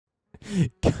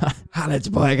Holla at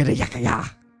your boy.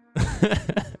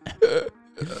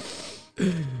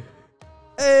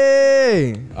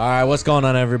 Hey. All right, what's going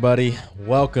on, everybody?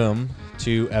 Welcome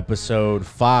to episode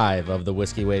 5 of the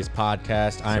Whiskey Ways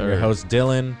podcast. I'm your host,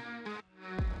 Dylan.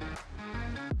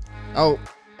 Oh,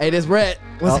 hey, this Brett.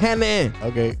 What's happening?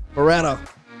 Okay. Beretta.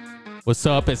 What's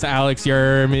up? It's Alex. You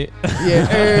heard me. You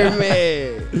heard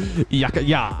me. Yaka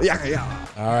ya. Yaka yaka.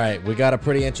 All right, we got a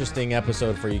pretty interesting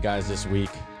episode for you guys this week.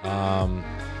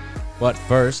 But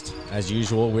first, as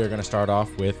usual, we're going to start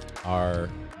off with our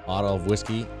bottle of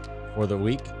whiskey for the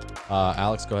week.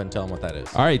 Alex, go ahead and tell them what that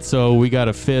is. All right, so we got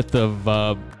a fifth of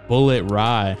Bullet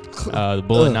Rye, the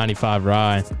Bullet 95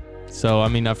 Rye. So, I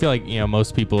mean, I feel like,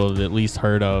 most people have at least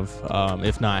heard of,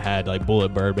 if not had, like Bullet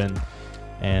Bourbon.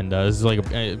 And this is like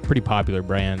a pretty popular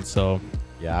brand. So,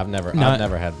 yeah, I've never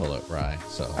had Bullet Rye.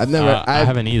 So I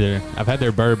haven't either. I've had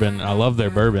their bourbon. I love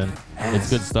their bourbon. It's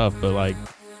good stuff, but like,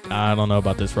 I don't know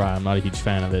about this rye. I'm not a huge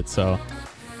fan of it. So,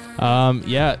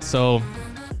 yeah. So,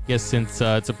 I guess since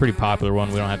it's a pretty popular one,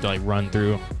 we don't have to like run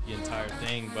through the entire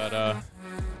thing. But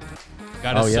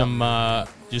got us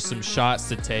just some shots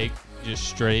to take, just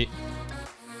straight.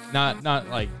 Not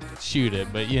like shoot it,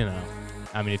 but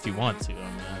I mean, if you want to. I mean,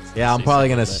 yeah, I'm probably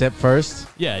gonna sip first.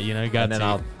 Yeah, you got and then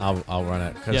to. I'll run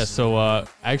it. Yeah, so I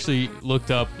actually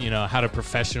looked up, how to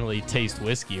professionally taste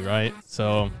whiskey, right?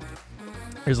 So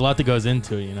there's a lot that goes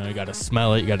into it. You got to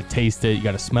smell it, you got to taste it, you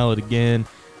got to smell it again,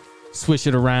 swish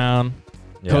it around,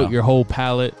 coat your whole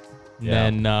palate,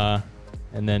 and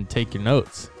then take your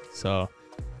notes. So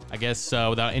I guess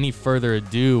without any further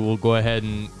ado, we'll go ahead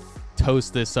and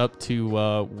toast this up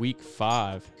to week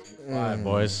 5. 5,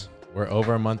 boys. We're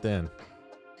over a month in.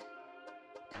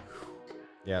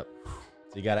 Yep.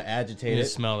 So you got to agitate it.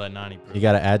 Smell that 90 proof. You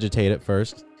got to agitate it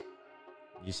first.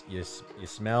 You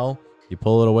smell. You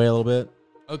pull it away a little bit.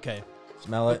 Okay.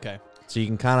 Smell it. Okay. So you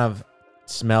can kind of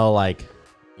smell like,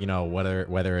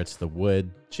 whether it's the wood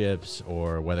chips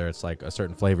or whether it's like a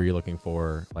certain flavor you're looking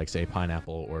for, like say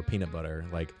pineapple or peanut butter.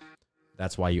 Like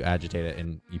that's why you agitate it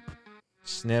and you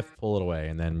sniff, pull it away,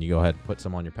 and then you go ahead and put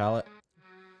some on your palate.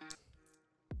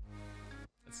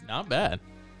 It's not bad.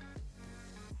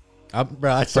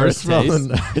 Bro, I started smelling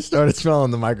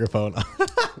the microphone. Are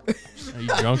you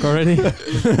drunk already?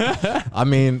 I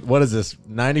mean, what is this?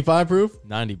 95 proof?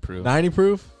 90 proof. 90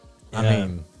 proof? Yeah. I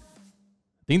mean,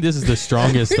 I think this is the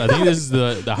strongest. I think this is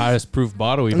the highest proof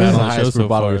bottle we've had on the show so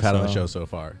far. We've had on the show so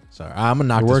far. Sorry, I'm gonna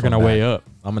knock. We're working our way up.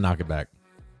 I'm gonna knock it back.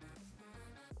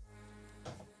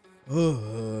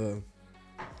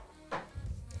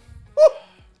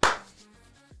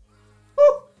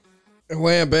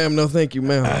 Wham, bam, no thank you,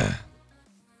 ma'am.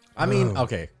 I mean,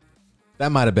 okay. That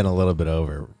might have been a little bit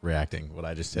overreacting, what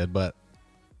I just said, but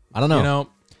I don't know.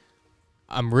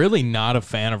 I'm really not a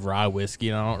fan of rye whiskey,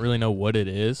 and I don't really know what it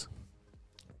is.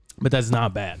 But that's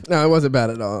not bad. No, it wasn't bad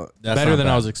at all. That's better than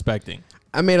bad. I was expecting.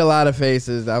 I made a lot of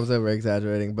faces. I was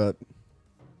over-exaggerating, but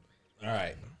All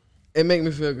right. it made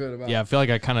me feel good about it. Yeah, I feel like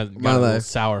I kind of got a little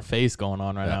sour face going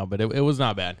on right now, but it was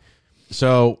not bad.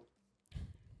 So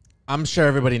I'm sure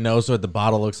everybody knows what the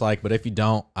bottle looks like, but if you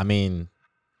don't, I mean,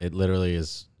 it literally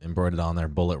is embroidered on there,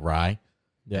 Bullet Rye.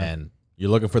 Yeah. And you're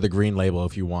looking for the green label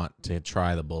if you want to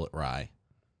try the Bullet Rye.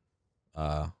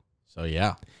 So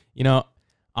yeah.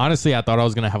 Honestly, I thought I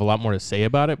was gonna have a lot more to say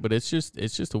about it, but it's just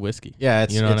a whiskey. Yeah,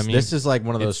 what I mean. This is like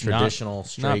one of those traditional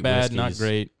straight not bad, whiskeys. not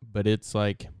great, but it's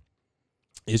like,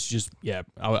 it's just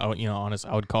honest.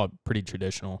 I would call it pretty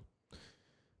traditional.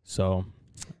 So,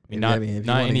 I mean,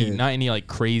 not any like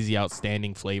crazy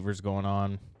outstanding flavors going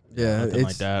on. Yeah, nothing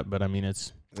like that. But I mean,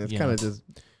 it's kind of just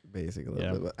basic a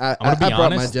little bit. I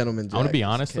brought my gentleman Jack. I want to be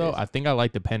honest though. I think I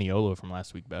like the Paniolo from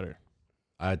last week better.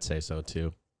 I'd say so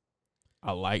too.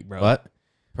 Bro. But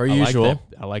per usual,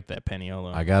 I like that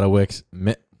Paniolo. I gotta Wicks.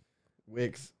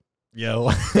 Yo,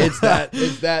 It's that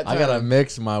I gotta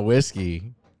mix my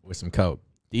whiskey with some Coke.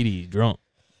 Didi drunk.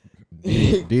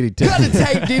 Didi, cut the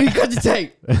tape, Didi. Cut the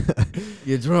tape.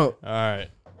 You're drunk. All right.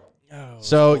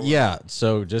 So yeah,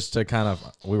 so just to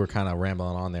we were kind of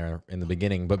rambling on there in the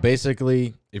beginning, but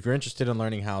basically, if you're interested in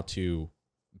learning how to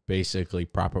basically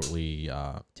properly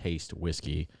taste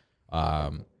whiskey,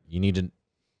 you need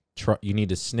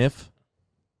to sniff,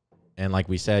 and like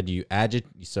we said, you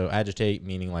agitate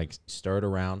meaning like stir it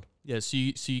around. Yeah, so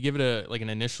you give it an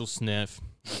initial sniff,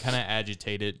 kind of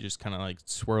agitate it, just kind of like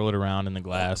swirl it around in the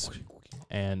glass,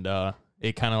 and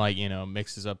it kind of like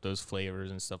mixes up those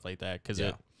flavors and stuff like that because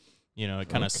it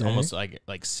kind of almost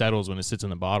like settles when it sits in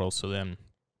the bottle. So then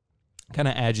kind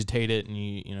of agitate it and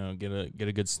you get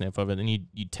a good sniff of it. Then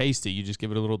you taste it. You just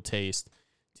give it a little taste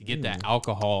to get that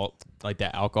alcohol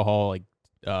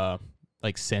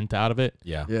like scent out of it.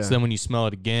 Yeah. Yeah. So then when you smell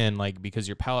it again, like because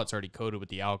your palate's already coated with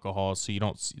the alcohol, so you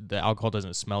don't the alcohol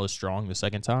doesn't smell as strong the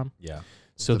second time. Yeah.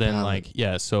 So The then palate.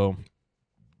 like so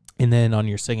and then on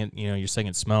your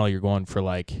second smell, you're going for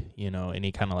like,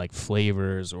 any kind of like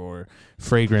flavors or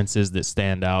fragrances that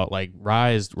stand out. Like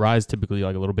rye is typically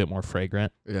like a little bit more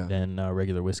fragrant Yeah. than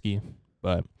regular whiskey,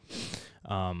 but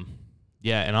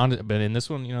but in this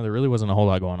one, there really wasn't a whole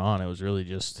lot going on. It was really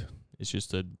it's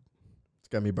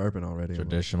Got me burping already.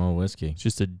 Traditional whiskey.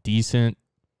 just a decent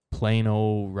plain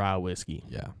old rye whiskey.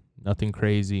 Yeah. Nothing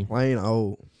crazy. Plain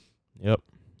old. Yep.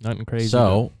 Nothing crazy.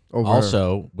 So Over.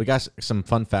 also, we got some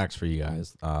fun facts for you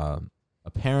guys.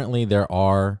 Apparently, there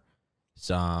are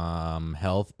some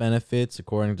health benefits,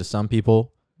 according to some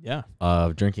people, yeah.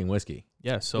 of drinking whiskey.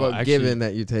 Yeah. So Well, actually, given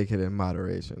that you take it in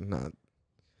moderation, not.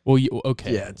 well,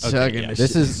 okay. Yeah, okay, chugging yeah. the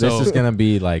This shit. is So- gonna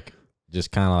be like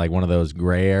just kind of like one of those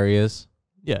gray areas.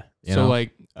 Yeah. You So know?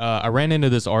 like I ran into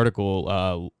this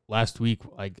article last week,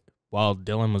 like while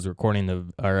Dylan was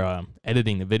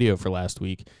editing the video for last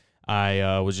week.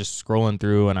 I was just scrolling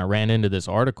through and I ran into this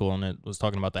article, and it was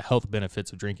talking about the health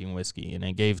benefits of drinking whiskey, and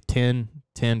it gave 10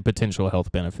 potential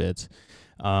health benefits.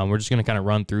 We're just going to kind of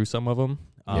run through some of them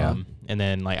and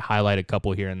then like highlight a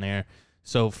couple here and there.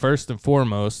 So first and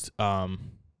foremost,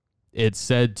 it's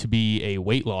said to be a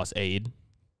weight loss aid.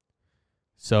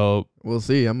 So We'll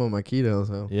see. I'm on my keto,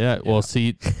 so. yeah, well,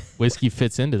 see, whiskey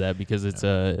fits into that because it's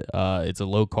a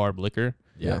low carb liquor.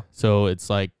 Yeah. So it's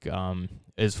like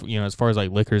as far as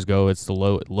like liquors go, it's the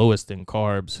lowest in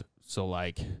carbs. So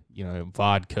like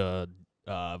vodka,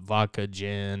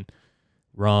 gin,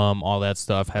 rum, all that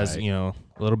stuff has Right. a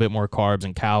little bit more carbs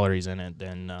and calories in it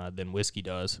than whiskey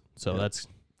does. So that's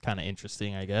kind of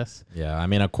interesting, I guess. Yeah. I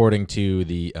mean, according to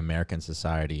the American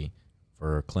Society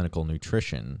for Clinical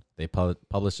Nutrition, they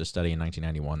published a study in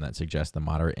 1991 that suggests the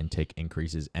moderate intake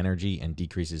increases energy and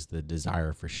decreases the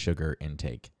desire for sugar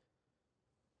intake.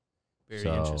 Very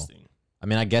So, interesting. I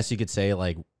mean, I guess you could say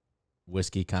like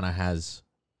whiskey kind of has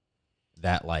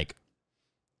that like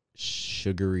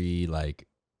sugary, like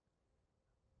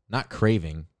not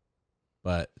craving,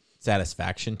 but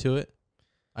satisfaction to it,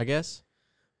 I guess.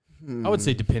 I would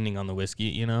say depending on the whiskey,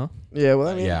 Yeah, well,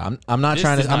 I mean. Yeah, I'm not This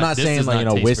trying does to. I'm not- not this saying does like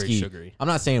not taste very whiskey. sugary. I'm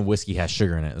not saying whiskey has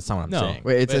sugar in it. That's not what I'm No. saying.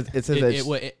 Wait, But it says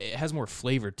that. it has more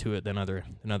flavor to it than other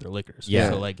liquors.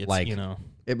 Yeah, So like it's like-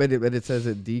 But it says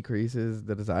it decreases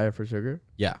the desire for sugar.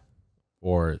 Yeah,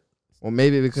 or Well,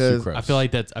 maybe because sucrose. I feel like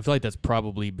that's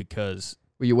probably because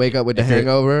when you wake up with the If you're-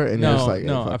 hangover and you're just like,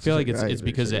 no. fuck I feel like sugar, I it's hate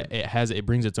because sugar. it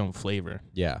brings its own flavor.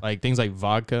 yeah, Like things like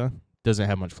vodka doesn't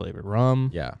have much flavor. Rum,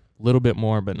 yeah, a little bit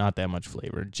more, but not that much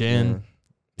flavor. Gin,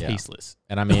 yeah. tasteless.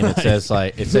 And I mean, it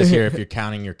says here if you're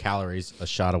counting your calories, a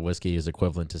shot of whiskey is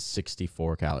equivalent to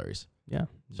 64 calories. Yeah.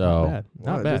 So- not bad.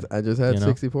 Well, Not bad. I just had You know?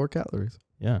 64 calories.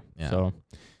 Yeah. Yeah. So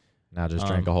Now just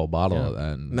drink a whole bottle yeah. of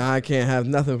that. And Now I can't have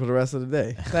nothing for the rest of the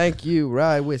day. Thank you,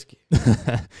 rye whiskey.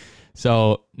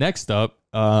 So next up,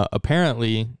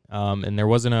 apparently, and there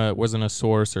wasn't a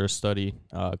source or a study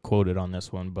quoted on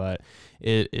this one, but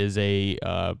it is a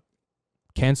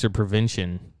cancer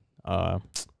prevention,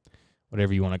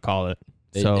 whatever you want to call it.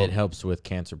 So it helps with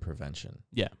cancer prevention.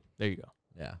 there you go.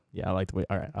 Yeah. Yeah, I like the way.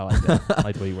 All right, I like that. I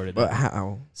like the way you worded But that.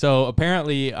 how? So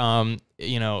apparently,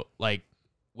 like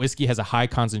whiskey has a high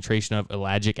concentration of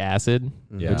ellagic acid,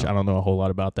 Yeah. which I don't know a whole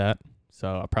lot about that.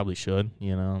 So I probably should,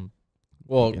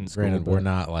 Well, in school, granted, we're but-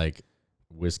 not like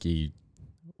whiskey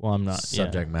Well, I'm not.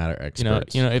 subject matter Yeah.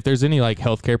 experts. If there's any like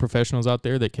healthcare professionals out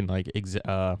there that can like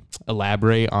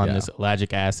elaborate on Yeah. this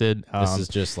ellagic acid, this is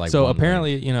just like so one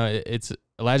apparently, it's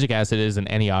ellagic acid is an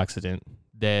antioxidant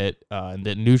that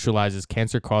neutralizes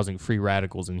cancer-causing free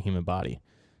radicals in the human body.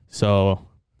 So,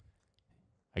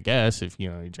 I guess if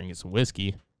you're drinking some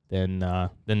whiskey, then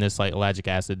this like ellagic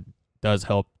acid does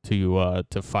help to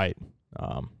fight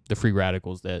the free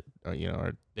radicals that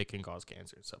that can cause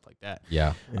cancer and stuff like that.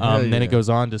 Yeah. Then it goes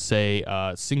on to say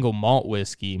single malt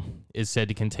whiskey is said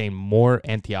to contain more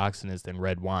antioxidants than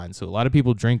red wine. So a lot of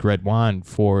people drink red wine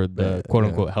for the Yeah, quote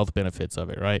unquote health benefits of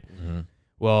it, right? Mm-hmm.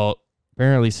 Well,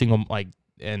 apparently single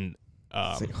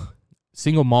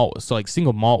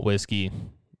malt whiskey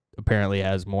apparently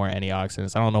has more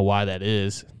antioxidants. I don't know why that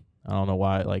is. I don't know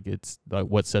why. Like it's like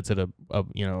what sets it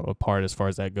apart as far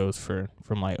as that goes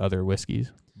from like other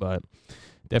whiskeys, but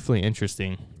definitely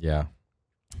interesting. Yeah.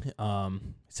 It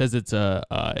says it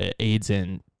aids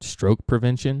in stroke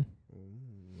prevention,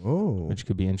 Oh. which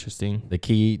could be interesting. The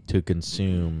key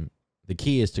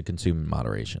is to consume in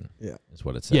moderation. Yeah. Is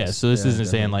what it says. Yeah, so this Yeah, isn't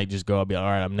saying definitely. like just go out and be like, all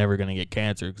right, I'm never gonna get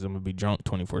cancer because I'm gonna be drunk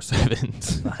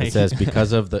 24/7. It says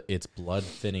because of its blood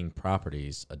thinning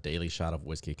properties, a daily shot of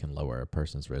whiskey can lower a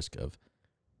person's risk of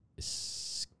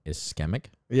ischemic.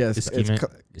 Yes, it's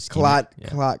Ischemic?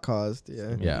 clot caused.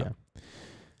 Yeah. Yeah.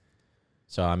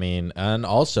 So I mean, and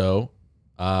also,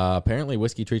 apparently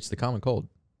whiskey treats the common cold,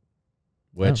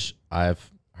 which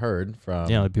I've heard from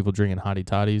like people drinking hottie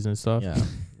toddies and stuff.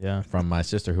 Yeah, from my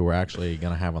sister who we're actually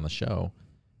gonna have on the show,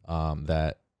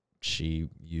 that she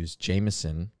used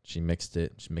Jameson. She mixed the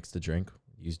drink,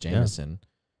 used Jameson,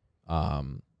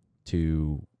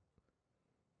 to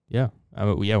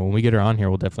when we get her on here,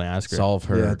 we'll definitely ask her. solve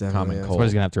her common cold.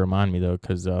 Somebody's gonna have to remind me though,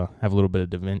 because I have a little bit of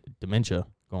dementia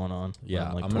going on. Yeah,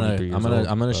 I'm, like,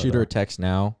 I'm gonna shoot her a text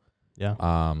now.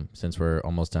 Yeah. Since we're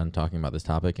almost done talking about this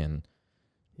topic, and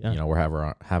you know, we're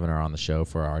having her on the show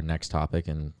for our next topic,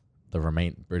 and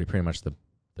pretty much the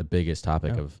biggest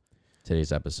topic of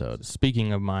today's episode.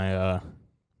 Speaking of my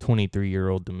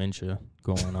 23-year-old dementia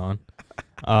going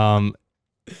on,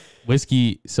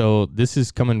 whiskey. So this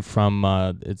is coming from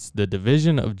it's the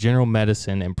Division of General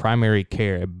Medicine and Primary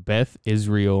Care at Beth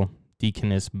Israel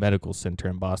Deaconess Medical Center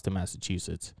in Boston,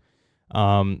 Massachusetts.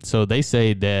 So they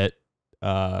say that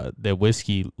that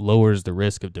whiskey lowers the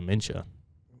risk of dementia.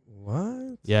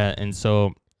 What? Yeah, and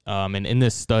so and in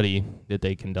this study that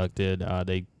they conducted,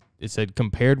 it said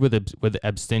compared with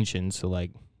abstention, so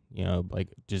like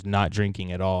just not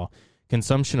drinking at all,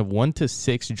 consumption of 1 to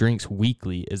 6 drinks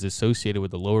weekly is associated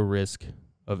with a lower risk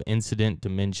of incident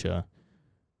dementia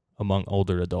among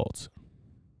older adults.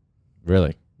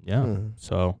 Really? Yeah.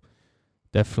 So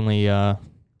definitely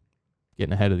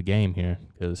getting ahead of the game here,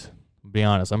 because to be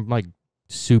honest, I'm like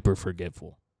super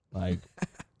forgetful. Like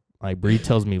Bree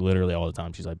tells me literally all the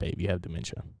time, she's like, "Babe, you have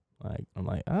dementia." Like I'm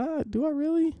like, do I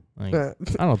really? Like I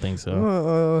don't think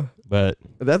so. But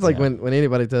that's like when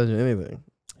anybody tells you anything.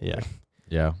 Yeah.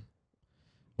 Yeah.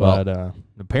 Well, but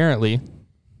apparently, I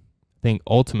think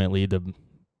ultimately the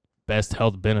best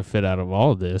health benefit out of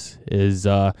all of this is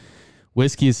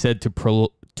whiskey is said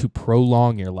to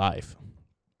prolong your life.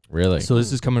 Really? So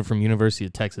this is coming from University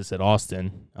of Texas at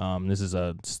Austin. This is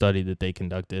a study that they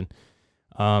conducted.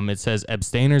 It says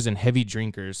abstainers and heavy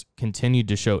drinkers continued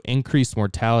to show increased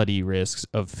mortality risks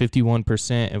of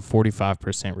 51% and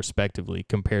 45% respectively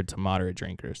compared to moderate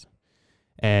drinkers.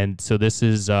 And so this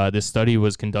study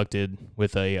was conducted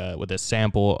with a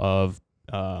sample of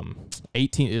a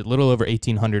little over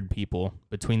 1,800 people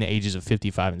between the ages of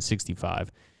 55 and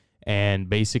 65, and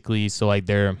basically, so like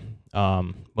their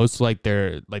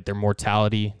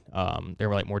mortality,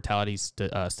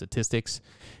 statistics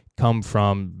come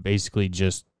from basically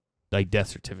just like death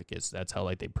certificates. That's how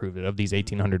like they proved it. Of these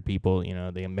 1,800 people,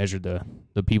 they measured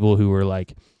the people who were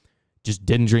like just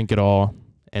didn't drink at all,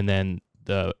 and then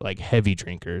the like heavy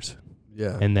drinkers,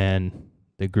 and then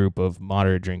the group of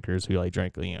moderate drinkers who like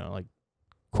drank, like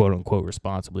quote unquote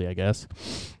responsibly, I guess.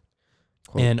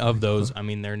 And of those, I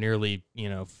mean, they're nearly,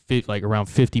 around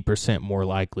 50% more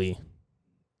likely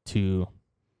to,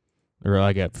 or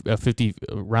like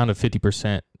around a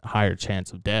 50% higher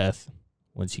chance of death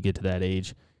once you get to that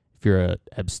age if you're a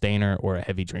abstainer or a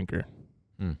heavy drinker.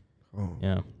 Oh.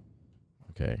 Yeah.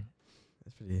 Okay.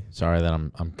 That's pretty. Sorry that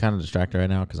I'm kind of distracted right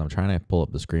now because I'm trying to pull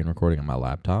up the screen recording on my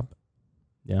laptop.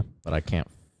 Yeah. But I can't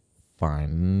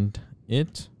find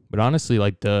it. But honestly,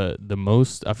 like the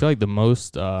most, I feel like the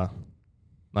most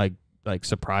like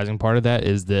surprising part of that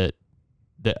is that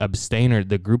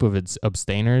the group of its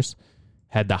abstainers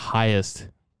had the highest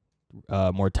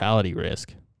mortality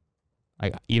risk,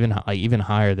 like even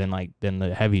higher than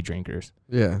the heavy drinkers.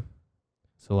 Yeah.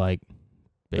 So like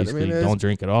basically, I mean, don't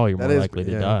drink at all. You're more likely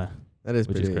to die. That is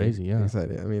which pretty is crazy. Yeah.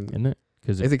 Exciting. I mean, isn't it?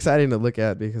 Because it's exciting to look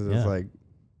at because it's like,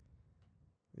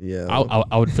 yeah.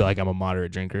 I would feel like I'm a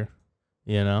moderate drinker.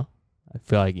 I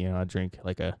feel like I drink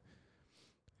like a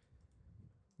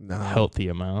healthy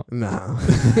amount. No.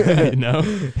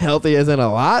 Healthy isn't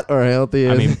a lot, or healthy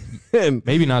is. I mean,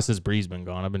 maybe not since Bree's been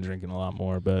gone. I've been drinking a lot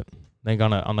more, but I think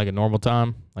on like a normal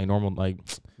time, normal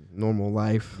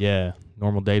life. Yeah,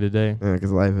 normal day to day. Yeah,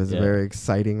 because life is very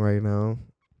exciting right now.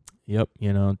 Yep,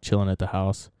 chilling at the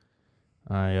house.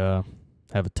 I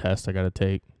have a test I got to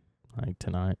take like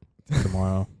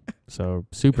tomorrow. So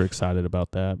super excited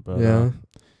about that. But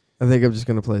I think I'm just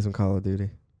gonna play some Call of Duty.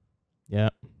 Yeah,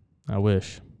 I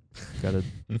wish. Got to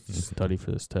study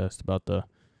for this test about the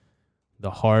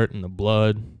heart and the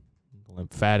blood, the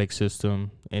lymphatic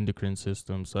system, endocrine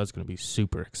system. So that's going to be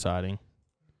super exciting.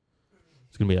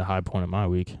 It's going to be a high point of my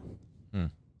week.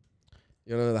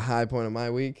 You know the high point of my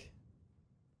week?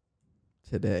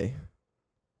 Today.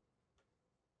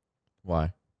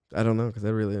 Why? I don't know, because I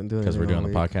really didn't do it. Because we're doing the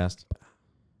podcast?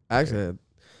 Actually,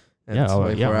 I had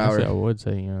 24 hours. I would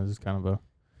say, this is kind of a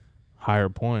higher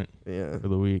point for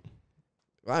the week.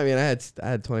 Well, I mean, I had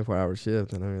 24-hour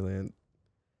shift, and I really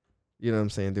you know what I'm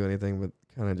saying, do anything but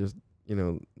kind of just, you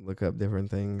know, look up different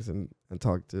things and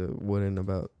talk to Wooden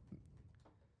about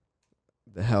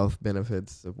the health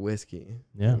benefits of whiskey.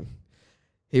 Yeah. And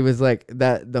he was like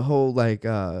that, the whole like,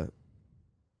 what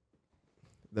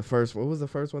was the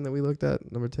first one that we looked at?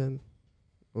 Number 10?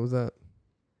 What was that?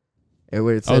 And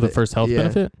where it said the first health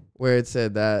benefit? Where it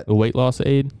said that. The weight loss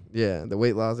aid? Yeah, the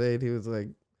weight loss aid. He was like,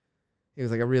 I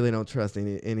really don't trust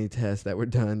any tests that were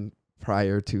done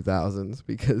prior 2000s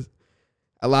because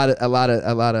a lot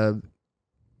of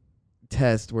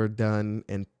tests were done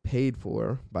and paid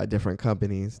for by different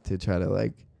companies to try to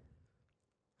like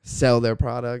sell their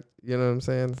product. You know what I'm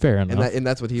saying? Fair enough. And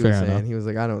that's what he Fair was saying. enough. He was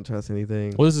like, I don't trust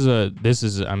anything. Well, this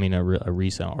is I mean a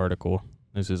recent article.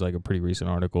 This is like a pretty recent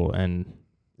article, and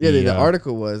the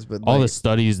article was, but all like, the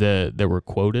studies that were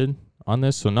quoted on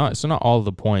this. So not all of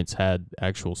the points had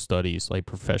actual studies, like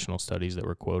professional studies that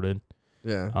were quoted.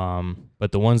 Yeah.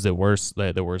 But the ones that were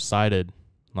cited,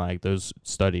 like those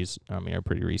studies, I mean, are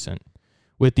pretty recent,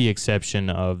 with the exception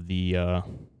of the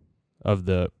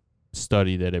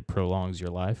study that it prolongs your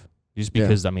life. Just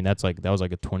because, I mean, that was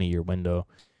like a 20-year window.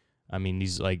 I mean,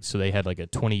 these like, so they had like a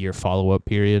 20-year follow-up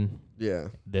period. Yeah.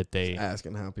 That they just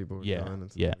asking how people were doing.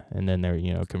 And yeah. And then they're,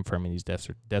 you know, confirming these death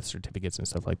certificates and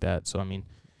stuff like that. So, I mean,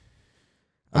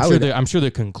 I'm sure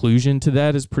the conclusion to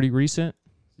that is pretty recent.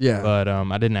 Yeah. But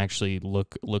I didn't actually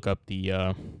look up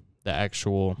the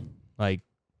actual like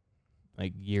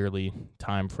yearly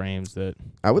time frames that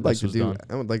I would like this to was do. done.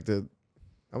 I would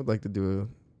like to do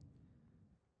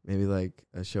maybe like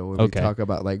a show where Okay. we talk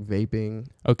about like vaping.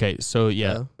 Okay, so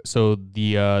yeah, Yeah. so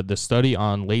the study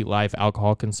on late life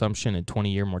alcohol consumption and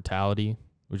 20-year mortality,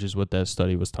 which is what that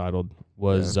study was titled,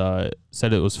 was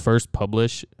said it was first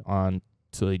published on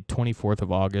to the 24th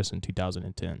of August in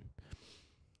 2010.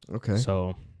 Okay.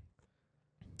 So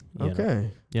you know. Okay.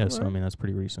 Yeah, All so I right. mean that's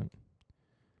pretty recent.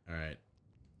 All right.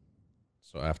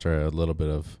 So after a little bit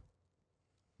of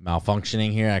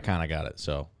malfunctioning here, I kind of got it.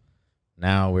 So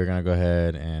now we're going to go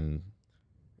ahead and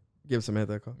Give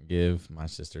Samantha a call. give my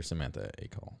sister Samantha a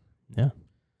call. Yeah.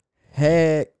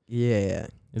 Heck yeah.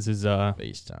 This is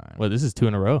FaceTime. well, this is 2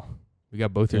 in a row. We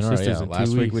got both your Two in a row, sisters yeah. in 2 Last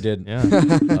week weeks. we did.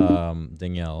 Yeah.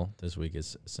 Danielle. This week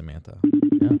is Samantha.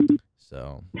 Yeah.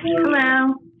 So,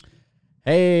 Hello.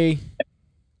 hey.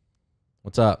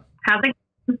 What's up? How's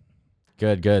it?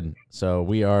 Good. So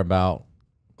we are about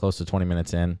close to 20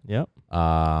 minutes in. Yep.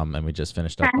 And we just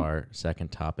finished up our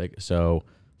second topic. So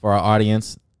for our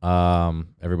audience,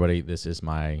 everybody, this is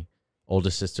my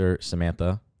oldest sister,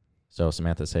 Samantha. So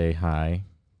Samantha, say hi.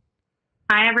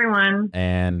 Hi, everyone.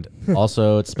 And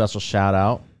also, it's a special shout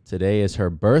out. Today is her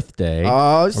birthday.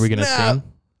 Oh, Are we gonna sing?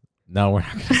 No, we're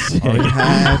not going to sing.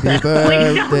 Happy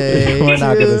birthday. We're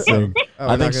not going to to- sing. Oh,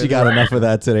 I we're think not she gonna got do enough of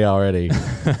that today already.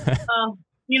 Oh,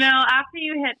 you know, after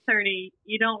you hit 30,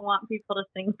 you don't want people to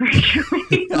sing for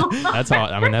you. That's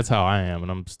how I am,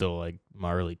 and I'm still like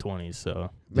my early 20s. So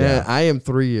Man, I am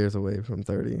 3 years away from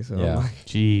 30. So Yeah. I'm like,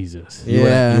 Jesus.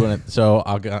 Yeah. So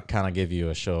I'll kind of give you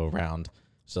a show round.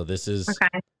 So this is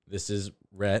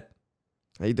Rhett.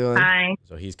 how you doing? Hi.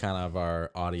 So he's kind of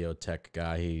our audio tech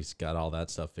guy. He's got all that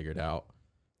stuff figured out.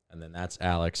 And then that's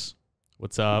Alex.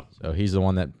 What's up? So he's the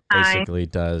one that Hi. basically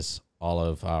does all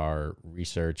of our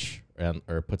research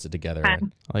or puts it together. Hi.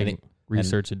 And, Like and-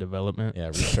 research and development. yeah,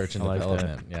 research and I like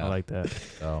development. that. Yeah. I like that.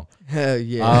 So Hell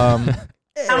yeah. How all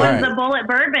was right. the bullet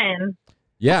bourbon?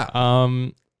 Yeah.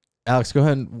 Um, Alex, go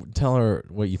ahead and tell her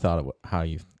what you thought how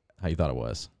you thought it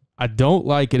was. I don't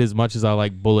like it as much as I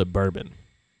like bullet bourbon.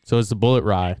 So it's the bullet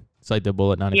rye. It's like the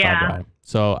bullet 95 Yeah. rye.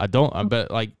 So I don't. But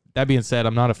like that being said,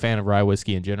 I'm not a fan of rye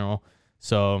whiskey in general.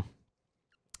 So,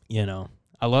 you know,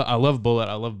 I love bullet.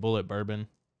 I love bullet bourbon.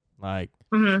 Like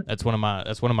Mm-hmm. that's one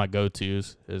of my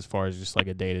go-tos as far as just like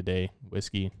a day-to-day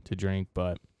whiskey to drink.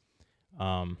 But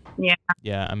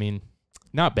yeah. I mean,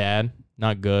 not bad,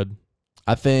 not good.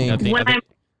 I think I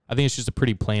think it's just a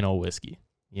pretty plain old whiskey.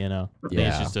 You know, I think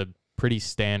it's Yeah. just a pretty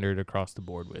standard across the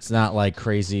board whiskey. it's not like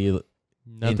crazy.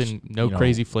 Nothing, no you know,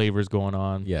 crazy flavors going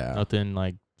on. Yeah. Nothing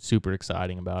like super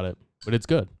exciting about it, but it's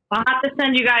good. I'll have to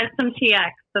send you guys some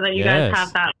TX so that you Yes. guys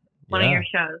have that one of your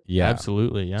shows. Yeah.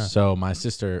 Absolutely. Yeah. So my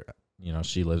sister, you know,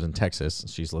 she lives in Texas.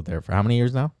 She's lived there for how many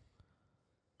years now?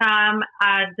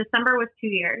 December was 2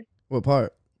 years. What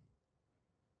part?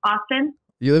 Austin.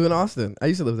 You live in Austin. I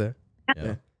used to live there.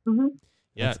 Yeah. Mm-hmm.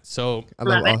 Yeah. So I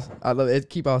love Love it. Austin. I love it.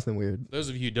 Keep Austin weird. those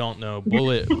of you who don't know,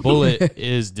 Bullet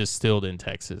is distilled in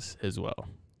Texas as well.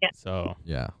 Yeah. So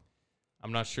Yeah.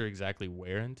 I'm not sure exactly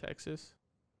where in Texas.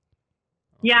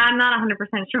 Yeah, I'm not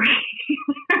 100% sure.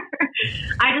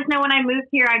 I just know when I moved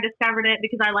here, I discovered it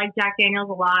because I like Jack Daniels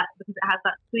a lot because it has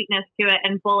that sweetness to it,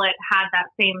 and Bullet had that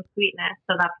same sweetness,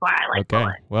 so that's why I like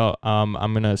Bullet. Well,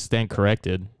 I'm gonna stand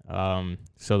corrected.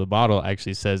 So the bottle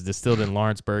actually says distilled in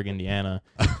Lawrenceburg, Indiana,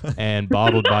 and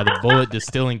bottled by the Bullet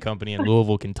Distilling Company in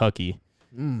Louisville, Kentucky.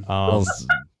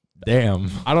 Damn.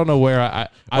 I don't know where I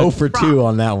 0 for 2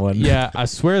 on that one. Yeah, I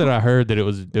swear that I heard that it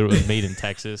was made in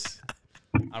Texas.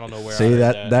 I don't know where. See,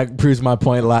 that proves my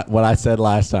point. What I said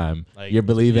last time. Like, you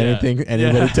believe anything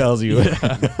anybody tells you.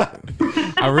 Yeah.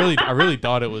 I really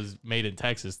thought it was made in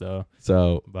Texas though.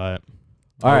 So, but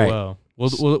all right. Well,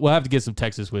 we'll have to get some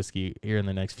Texas whiskey here in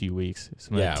the next few weeks.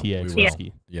 Some of that TX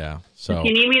whiskey. Yeah. So if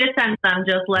you need me to send some,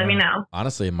 just let me know.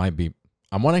 Honestly, it might be.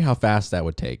 I'm wondering how fast that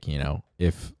would take.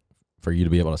 If for you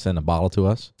to be able to send a bottle to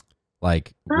us,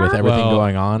 like with everything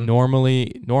going on.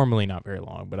 Normally not very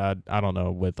long, but I don't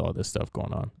know with all this stuff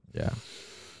going on. Yeah.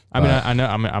 I know.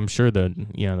 I'm sure the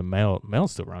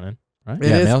mail's still running, right?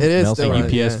 It is mail's still like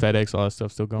running, UPS, FedEx, all that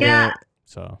stuff still going. Yeah.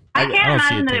 So I can't don't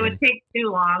see imagine that it taking- would take too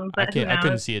long, but I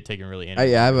couldn't see it taking really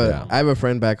any. I have a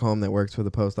friend back home that works for the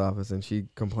post office, and she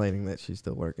complaining that she's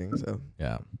still working. So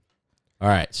Yeah. All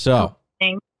right. So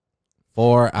Thanks.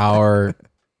 for our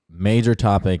major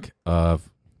topic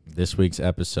of this week's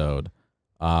episode,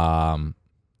 the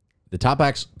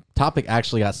topic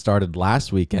actually got started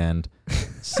last weekend,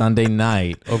 Sunday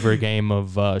night, over a game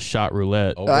of shot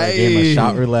roulette. over a game of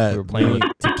shot roulette. We were playing with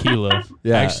tequila.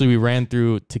 Yeah. Actually, we ran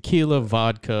through tequila,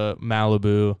 vodka,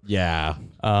 Malibu. Yeah.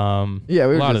 yeah, we A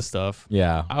were lot of just, stuff.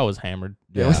 Yeah. I was hammered.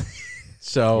 Yeah.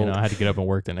 So I had to get up and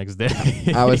work the next day.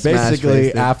 I was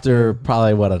basically smashed-faced. after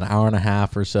probably an hour and a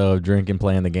half or so of drinking,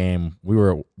 playing the game, we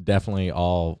were definitely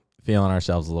all feeling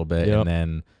ourselves a little bit. Yep. And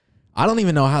then I don't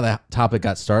even know how that topic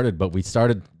got started, but we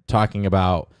started talking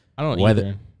about I don't whether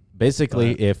either.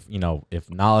 basically if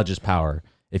knowledge is power,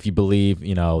 if you believe,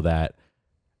 that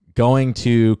going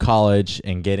to college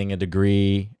and getting a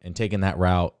degree and taking that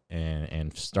route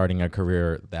and starting a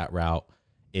career that route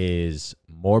is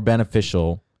more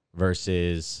beneficial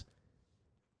versus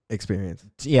experience.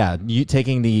 you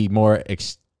taking the more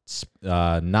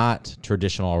not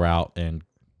traditional route and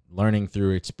learning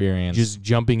through experience. Just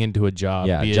jumping into a job.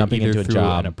 Yeah, be it jumping either into a through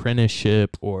job. an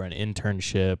apprenticeship or an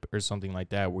internship or something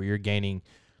like that, where you're gaining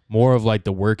more of like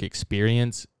the work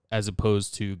experience as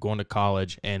opposed to going to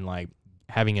college and like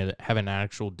having an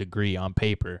actual degree on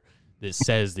paper that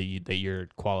says that you're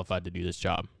qualified to do this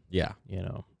job. Yeah.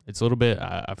 It's a little bit.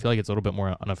 I feel like it's a little bit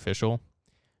more unofficial.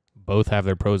 Both have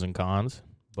their pros and cons,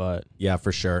 but Yeah,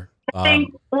 for sure. I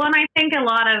think a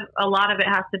lot of it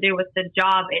has to do with the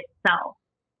job itself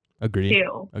agree.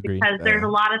 too, Agree. because there's a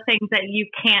lot of things that you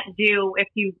can't do if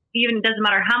you even doesn't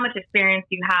matter how much experience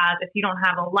you have if you don't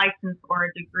have a license or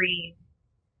a degree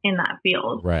in that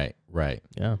field. Right.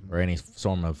 Yeah. Or any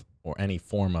form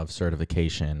of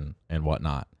certification and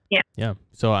whatnot. Yeah.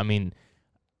 So, I mean,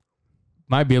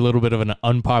 might be a little bit of an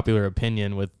unpopular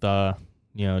opinion with,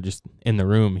 just in the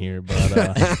room here,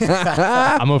 but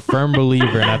I'm a firm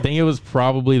believer, and I think it was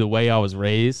probably the way I was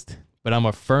raised, but I'm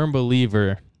a firm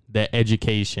believer that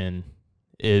education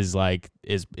is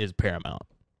paramount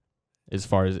as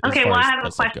far as Okay, well, I have a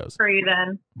that stuff question goes. for you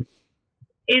then.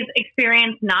 Is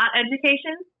experience not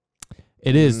education?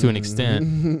 It is to an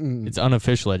extent. It's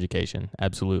unofficial education,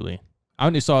 absolutely.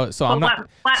 I'm not saying.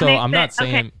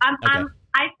 Okay.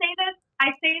 I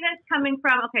say this coming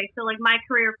from, so like my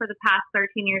career for the past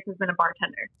 13 years has been a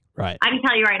bartender. Right. I can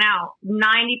tell you right now,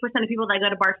 90% of people that go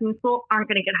to bartending school aren't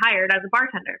going to get hired as a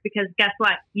bartender because guess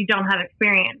what? You don't have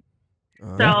experience.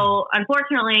 So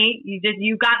unfortunately,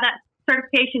 you got that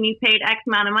certification, you paid X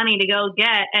amount of money to go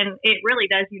get, and it really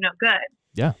does you no good.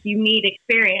 Yeah. You need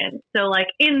experience. So like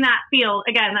in that field,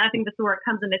 again, I think this is where it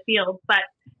comes into field, but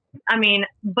I mean,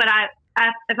 if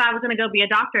I was going to go be a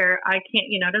doctor, I can't,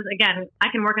 I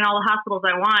can work in all the hospitals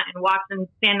I want and watch and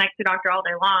stand next to a doctor all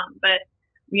day long. But,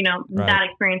 that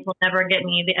experience will never get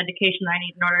me the education that I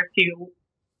need in order to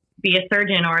be a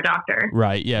surgeon or a doctor.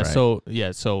 Right. Yeah.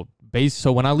 Right. So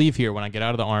when I leave here, when I get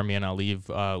out of the Army and I leave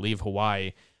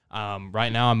Hawaii, right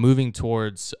now I'm moving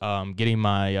towards getting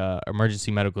my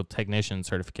emergency medical technician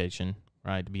certification,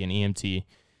 right, to be an EMT.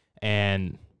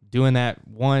 And doing that,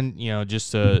 one,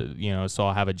 just to, so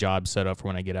I'll have a job set up for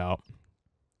when I get out.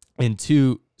 And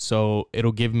two, so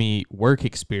it'll give me work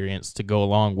experience to go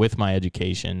along with my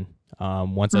education.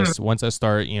 Once I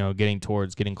start, getting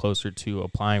closer to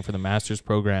applying for the master's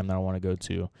program that I want to go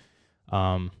to.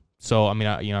 So, I mean,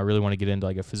 I really want to get into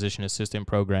like a physician assistant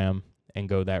program and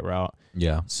go that route.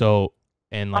 Yeah. So,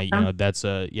 and like, that's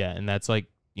and that's like,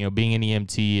 being an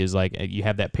EMT is like you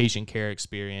have that patient care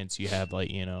experience. You have like,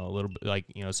 a little bit like,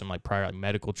 some like prior like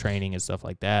medical training and stuff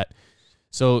like that.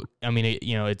 So, I mean,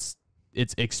 it's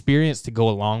experience to go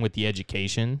along with the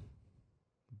education,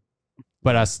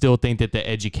 but I still think that the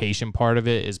education part of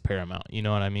it is paramount. You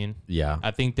know what I mean? Yeah. I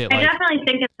think that I definitely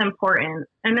think it's important,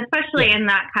 and especially in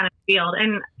that kind of field.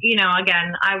 And,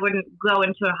 again, I wouldn't go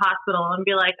into a hospital and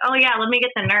be like, oh, yeah, let me get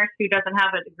the nurse who doesn't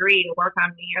have a degree to work on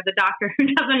me, or the doctor who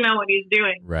doesn't know what he's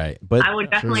doing. Right. But I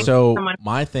would definitely so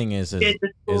my thing is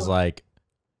school. like,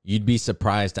 you'd be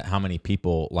surprised at how many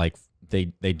people, like,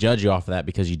 they judge you off of that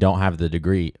because you don't have the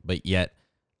degree, but yet,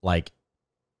 like,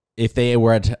 if they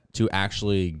were to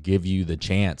actually give you the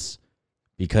chance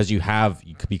because you have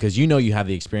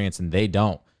the experience and they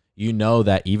don't,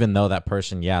 that even though that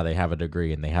person, they have a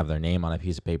degree and they have their name on a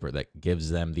piece of paper that gives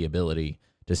them the ability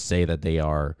to say that they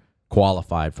are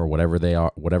qualified for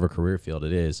whatever career field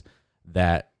it is,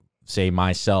 that say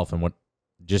myself and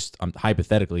I'm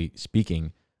hypothetically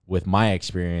speaking, with my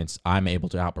experience, I'm able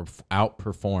to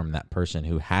outperform that person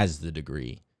who has the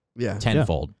degree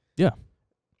tenfold. Yeah.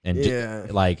 And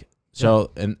and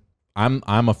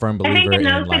I'm a firm believer I think in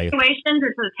those like, situations,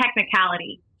 it's a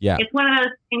technicality. Yeah. It's one of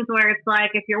those things where it's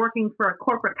like if you're working for a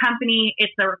corporate company,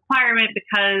 it's a requirement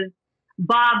because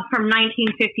Bob from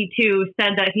 1952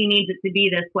 said that he needs it to be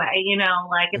this way.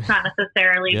 Like it's not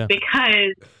necessarily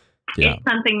because it's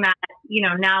something that,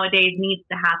 nowadays needs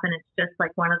to happen. It's just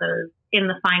like one of those in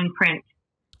the fine print.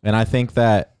 And I think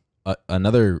that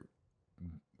another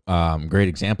great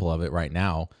example of it right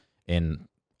now in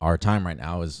our time right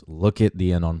now is look at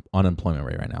the unemployment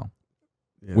rate right now.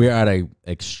 Yeah. We're at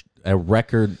a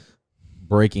record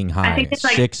breaking high. I think it's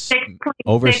like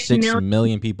over 6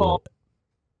 million people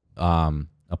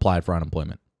applied for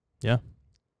unemployment. Yeah.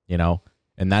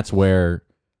 And that's where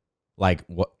I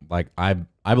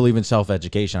believe in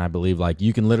self-education. I believe like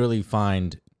you can literally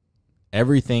find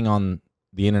everything on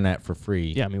the internet for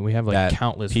free. Yeah, I mean we have like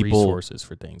countless resources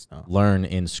for things now. Learn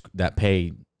that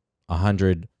pay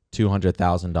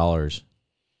 $200,000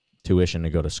 tuition to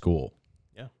go to school.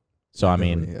 Yeah. So I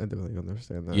definitely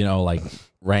understand that. Like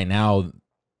right now,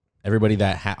 everybody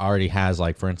that already has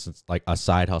like, for instance, like a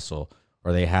side hustle,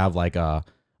 or they have like a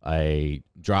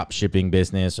drop shipping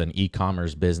business, an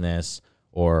e-commerce business,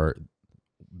 or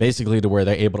basically to where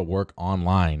they're able to work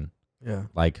online. Yeah.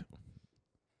 Like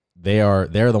they're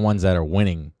the ones that are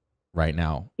winning right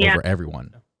now over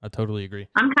everyone. I totally agree.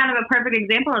 I'm kind of a perfect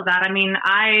example of that. I mean,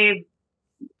 I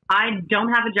don't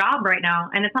have a job right now,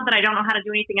 and it's not that I don't know how to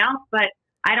do anything else, but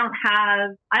I don't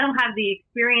have the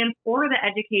experience or the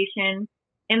education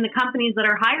in the companies that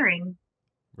are hiring.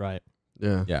 Right.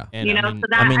 Yeah. Yeah. And you're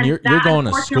going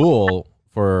to school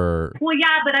for. Well,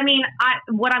 yeah, but I mean,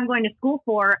 what I'm going to school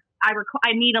for, I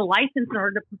need a license in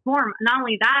order to perform. Not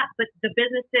only that, but the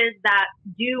businesses that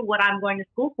do what I'm going to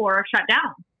school for are shut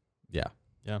down. Yeah.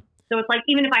 Yeah. So it's like,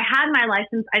 even if I had my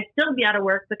license, I'd still be out of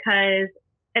work because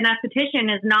an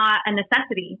esthetician is not a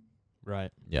necessity.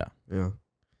 Right. Yeah. Yeah.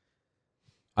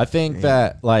 I think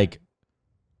that like,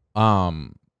 a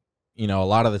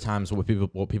lot of the times what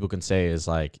people can say is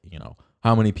like,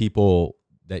 how many people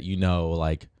that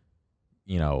like,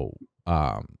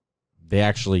 they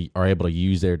actually are able to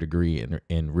use their degree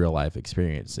in real life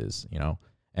experiences,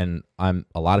 and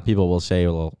a lot of people will say,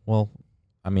 well,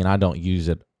 I mean, I don't use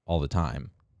it all the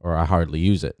time, or I hardly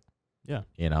use it. Yeah.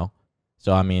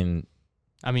 So I mean,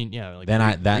 yeah. Like then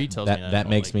that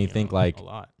makes me think like, a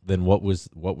lot. Then what was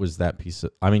that piece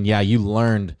of? I mean, yeah, you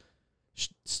learned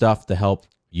stuff to help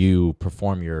you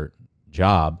perform your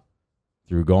job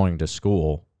through going to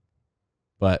school,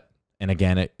 and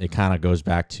again, it kind of goes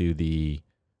back to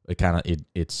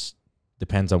it's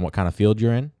depends on what kind of field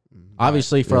you're in.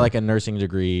 Obviously, for like a nursing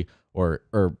degree or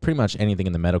pretty much anything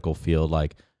in the medical field,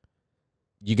 like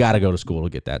you got to go to school to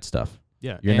get that stuff.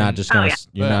 Yeah, you're not just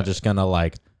gonna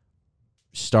like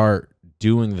start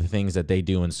doing the things that they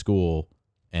do in school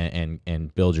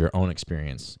and build your own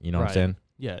experience. You know what I'm saying?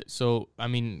 Yeah. So I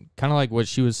mean, kind of like what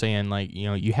she was saying, like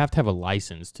you have to have a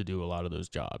license to do a lot of those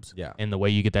jobs. Yeah. And the way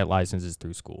you get that license is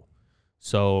through school.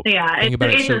 So yeah,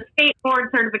 it's a state board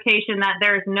certification that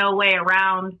there's no way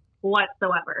around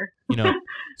whatsoever.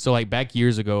 So like back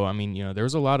years ago, I mean, there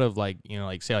was a lot of like,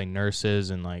 like say like nurses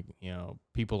and like,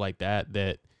 people like that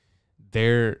they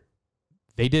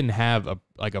didn't have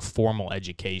a formal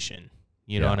education.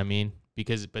 You know what I mean?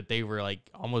 But they were like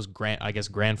almost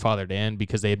grandfathered in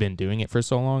because they had been doing it for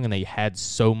so long and they had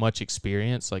so much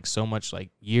experience, like so much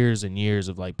like years and years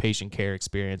of like patient care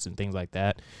experience and things like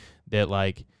that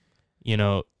like,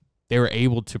 they were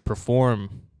able to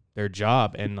perform their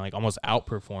job and like almost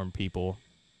outperform people,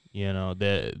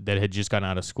 that had just gotten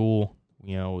out of school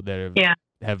that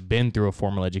have been through a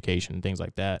formal education and things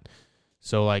like that.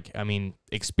 So like, I mean,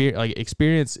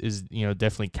 experience is,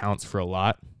 definitely counts for a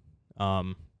lot.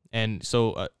 And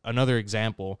so another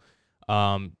example,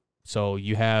 so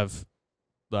you have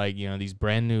like, these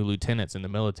brand new lieutenants in the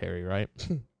military, right?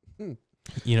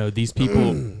 These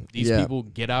people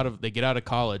get out of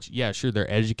college. Yeah, sure.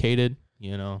 They're educated,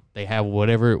 they have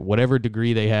whatever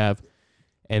degree they have.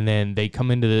 And then they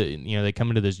come into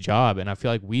this job, and I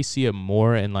feel like we see it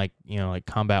more in like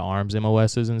combat arms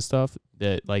MOSs and stuff,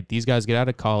 that like these guys get out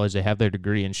of college, they have their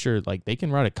degree, and sure, like they can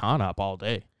write a con op all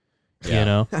day,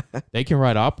 they can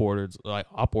write op orders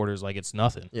like it's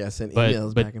nothing. Yeah, send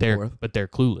emails back and forth. But they're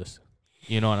clueless.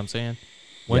 You know what I'm saying?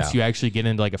 Once you actually get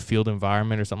into like a field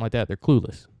environment or something like that, they're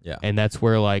clueless. Yeah, and that's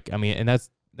where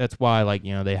that's why like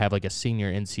they have like a senior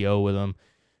NCO with them,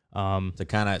 to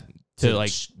kind of. To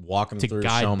like walk them through,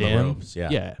 guide show them the ropes.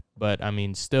 Yeah. But I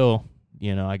mean, still,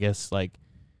 I guess like,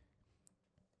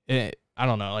 I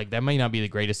don't know, like that may not be the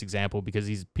greatest example because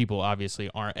these people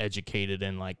obviously aren't educated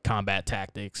in like combat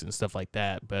tactics and stuff like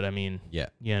that. But I mean, No,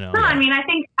 I mean, I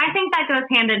think that goes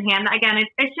hand in hand. Again,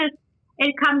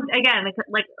 it comes again.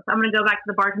 Like I'm going to go back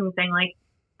to the bartending thing. Like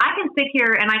I can sit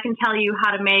here and I can tell you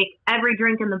how to make every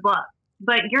drink in the book.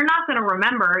 But you're not going to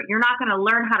remember. You're not going to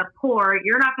learn how to pour.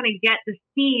 You're not going to get the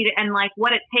speed and like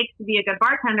what it takes to be a good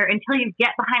bartender until you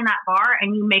get behind that bar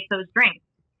and you make those drinks.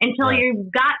 Until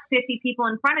you've got 50 people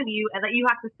in front of you that you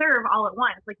have to serve all at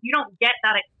once. Like you don't get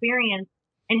that experience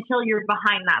until you're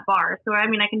behind that bar. So I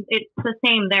mean, it's the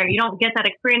same there. You don't get that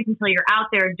experience until you're out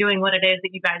there doing what it is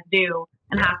that you guys do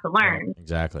and have to learn.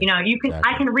 Exactly.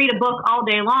 I can read a book all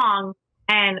day long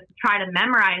and try to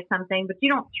memorize something, but you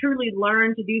don't truly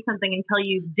learn to do something until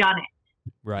you've done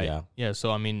it. Right. Yeah.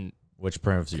 So I mean, which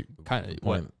proves you kind of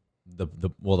point, the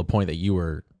point that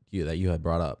you had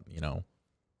brought up.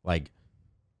 Like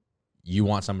you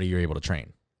want somebody you're able to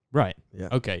train. Right. Yeah.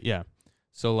 Okay. Yeah.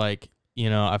 So like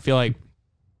I feel like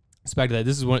it's back to that.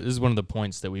 This is one of the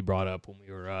points that we brought up when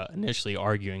we were initially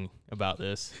arguing about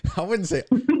this. I wouldn't say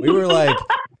we were like.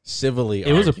 Civilly,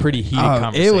 it was a pretty heated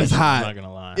conversation. It was hot. I'm not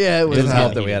gonna lie. Yeah, it was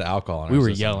hot that we had alcohol. We were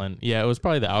yelling. Yeah, it was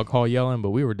probably the alcohol yelling,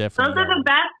 but we were definitely. Those are the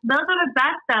best. Those are the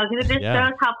best though, because it just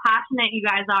shows how passionate you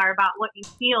guys are about what you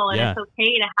feel, and it's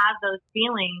okay to have those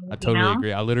feelings. I totally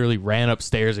agree. I literally ran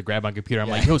upstairs and grabbed my computer. I'm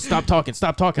like, "Yo, stop talking!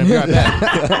 I'll be right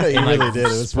back." You really did. It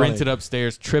was sprinted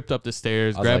upstairs, tripped up the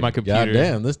stairs, grabbed my computer. God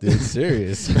damn, this dude's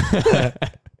serious.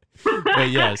 But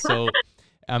yeah, so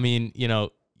I mean,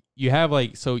 you have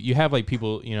like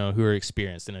people, who are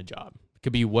experienced in a job. It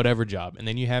could be whatever job. And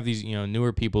then you have these,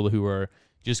 newer people who are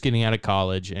just getting out of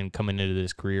college and coming into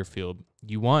this career field.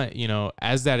 You want,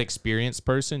 as that experienced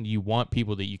person, you want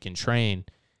people that you can train.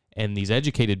 And these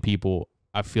educated people,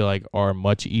 I feel like, are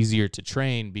much easier to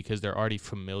train because they're already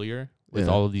familiar with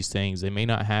all of these things. They may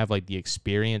not have like the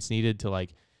experience needed to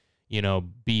like,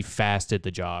 be fast at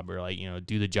the job or like,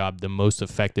 do the job the most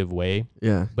effective way.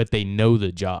 Yeah. But they know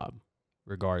the job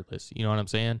regardless. You know what I'm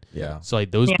saying? Yeah. So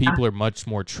like those people are much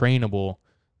more trainable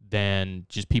than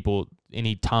just people,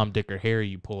 any Tom, Dick, or Harry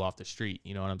you pull off the street.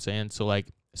 You know what I'm saying? So like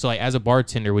as a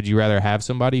bartender, would you rather have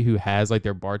somebody who has like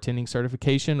their bartending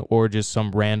certification or just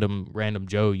some random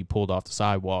Joe you pulled off the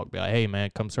sidewalk? Be like, hey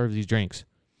man, come serve these drinks.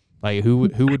 Like who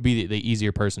would be the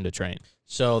easier person to train?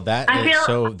 So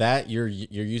you're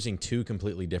using two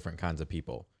completely different kinds of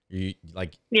people.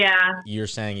 You're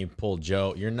saying you pull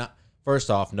Joe. You're not.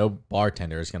 First off, no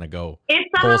bartender is going to go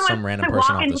pull some random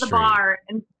person off the street. Bar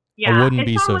and, I wouldn't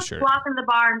be so sure. Walk in the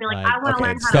bar and be like, I want to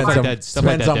learn how stuff to like work. that. Stuff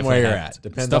like that on where you're at.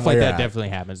 Depends stuff like that definitely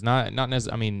happens. Not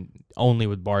necessarily. I mean, only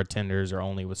with bartenders or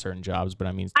only with certain jobs, but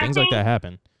I mean, things like that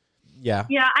happen. Yeah.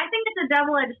 Yeah, I think it's a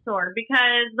double-edged sword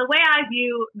because the way I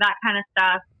view that kind of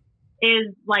stuff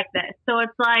is like this. So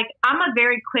it's like I'm a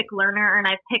very quick learner and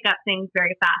I pick up things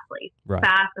very fastly. Right.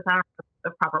 Fast is not the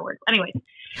proper words. Anyways,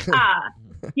 so if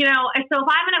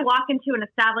I'm going to walk into an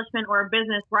establishment or a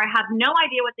business where I have no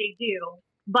idea what they do,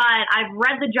 but I've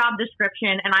read the job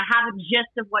description and I have a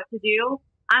gist of what to do,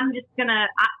 I'm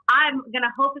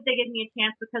gonna hope that they give me a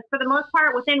chance because for the most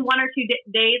part, within 1 or 2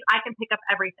 days, I can pick up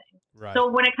everything. Right.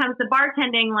 So when it comes to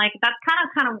bartending, like that's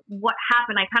kind of what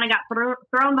happened. I kind of got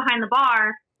thrown behind the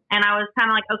bar, and I was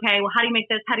kind of like, okay, well, how do you make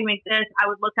this? How do you make this? I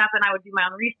would look up and I would do my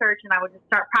own research and I would just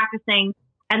start practicing,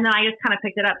 and then I just kind of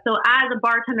picked it up. So as a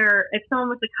bartender, if someone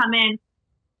was to come in,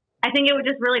 I think it would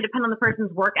just really depend on the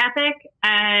person's work ethic.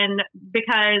 And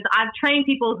because I've trained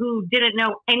people who didn't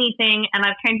know anything and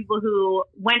I've trained people who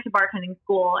went to bartending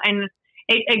school, and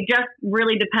it just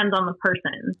really depends on the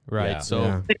person. Right.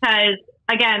 Because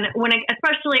again,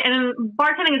 especially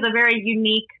bartending is a very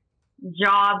unique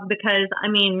job because I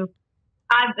mean,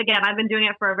 I've been doing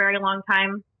it for a very long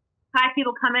time. I have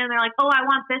people come in and they're like, "Oh, I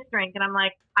want this drink," and I'm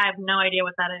like, "I have no idea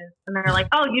what that is." And they're like,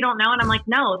 "Oh, you don't know?" And I'm like,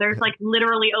 "No, there's like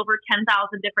literally over 10,000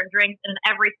 different drinks, and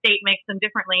every state makes them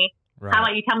differently. Right. How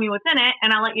about you tell me what's in it,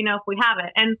 and I'll let you know if we have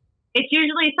it." And it's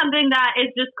usually something that is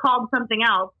just called something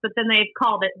else, but then they've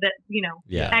called it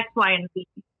that, X, Y, and Z.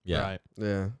 Yeah. Right.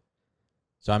 Yeah.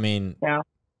 So I mean, Yeah.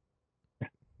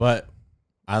 But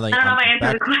I like. I don't know if I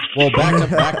answered the question. Well,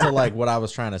 back to like what I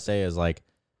was trying to say is like,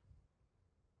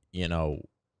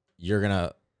 you're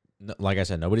gonna, like I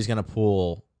said, nobody's gonna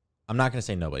pull. I'm not gonna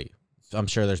say nobody. I'm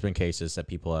sure there's been cases that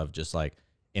people have just like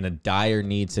in a dire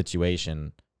need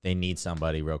situation, they need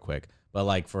somebody real quick. But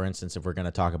like, for instance, if we're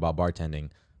gonna talk about bartending,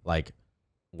 like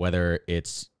whether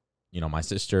it's my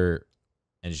sister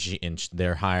and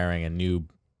they're hiring a new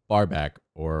bar back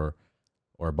or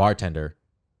bartender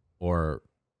or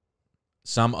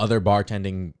some other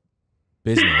bartending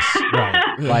business,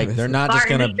 Right. Like they're not just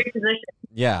gonna,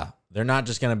 Position. they're not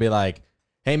just gonna be like,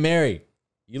 "Hey Mary,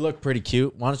 you look pretty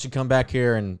cute. Why don't you come back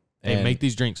here and make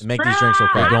these drinks. make these drinks real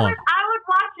quick?" I going. would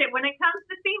watch it. When it comes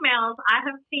to females, I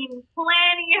have seen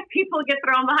plenty of people get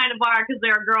thrown behind a bar because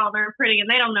they're a girl, they're pretty, and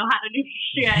they don't know how to do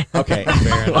shit. Okay,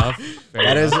 Fair enough.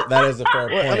 that is a fair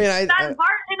point. Well, I mean,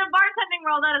 In a bartending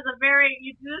role, that is a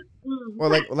very well,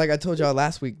 like I told y'all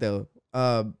last week though,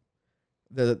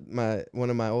 one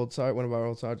of our old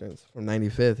sergeants from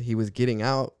 95th, he was getting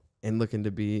out and looking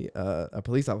to be a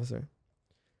police officer,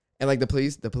 and like the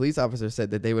police officer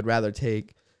said that they would rather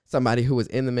take somebody who was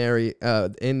in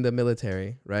the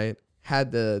military, right?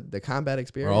 Had the combat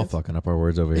experience. We're all fucking up our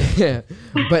words over here.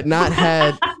 Yeah, but not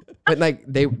had. But like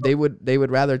they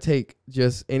would rather take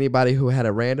just anybody who had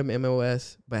a random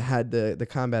MOS but had the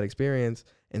combat experience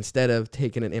instead of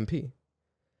taking an MP,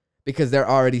 because they're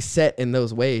already set in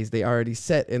those ways. They already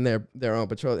set in their own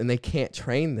patrol, and they can't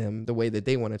train them the way that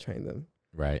they want to train them.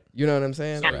 Right. You know what I'm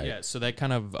saying? Right. Yeah. So that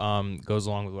kind of goes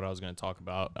along with what I was going to talk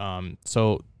about.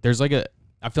 So there's like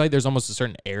I feel like there's almost a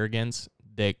certain arrogance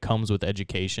that comes with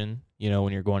education.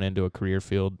 When you're going into a career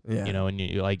field, Yeah. and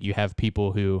you have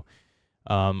people who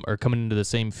are coming into the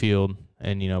same field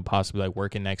and possibly like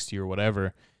working next to you or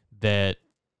whatever that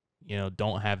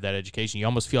don't have that education. You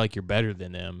almost feel like you're better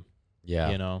than them.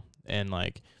 Yeah. And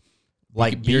like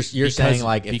you're saying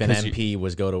like if an because MP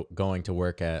was going to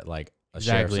work at like a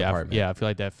exactly. sheriff's department. I feel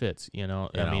like that fits.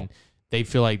 I mean, they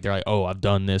feel like they're like, oh, I've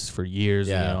done this for years.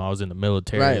 Yeah. I was in the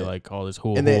military, Right. like all this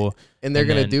And they're and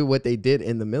gonna then- do what they did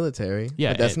in the military.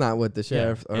 Yeah, but that's and- not what the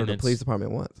sheriff or and the it's- police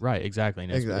department wants. Right, exactly.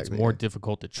 And it's Exactly, more yeah.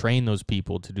 difficult to train those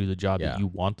people to do the job Yeah. that you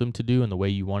want them to do and the way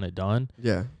you want it done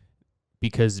Yeah,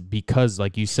 because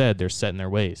like you said, they're set in their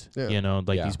ways. Yeah.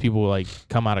 Yeah. These people like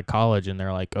come out of college and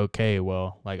they're like, okay,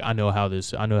 well, like I know how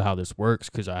this works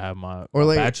because I have my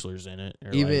like, bachelor's in it.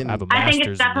 Or even- I have a I master's think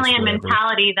it's definitely a in this, whatever.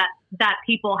 mentality that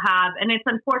people have, and it's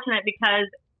unfortunate because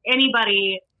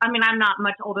anybody. I mean, I'm not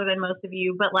much older than most of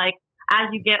you, but like as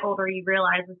you get older, you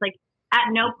realize it's like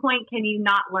at no point can you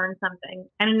not learn something,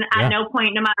 and Yeah. at no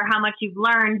point, no matter how much you've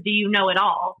learned, do you know it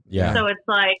all. Yeah. So it's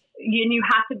like you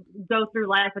have to go through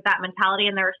life with that mentality,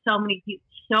 and there are so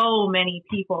many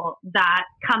people that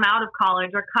come out of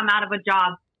college or come out of a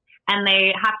job. And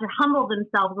they have to humble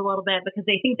themselves a little bit because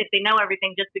they think that they know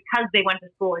everything just because they went to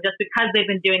school or just because they've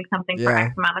been doing something for Yeah.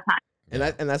 X amount of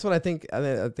time. and that's what I think.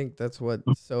 I think that's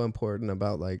what's so important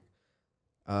about like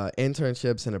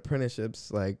internships and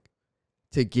apprenticeships, like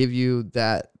to give you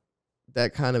that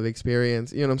kind of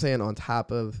experience. You know what I'm saying? On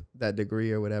top of that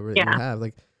degree or whatever that you Yeah. have,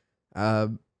 like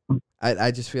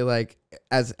I just feel like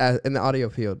as in the audio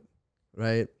field,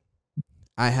 right?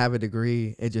 I have a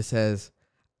degree. It just says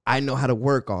I know how to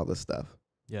work all this stuff.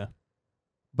 Yeah.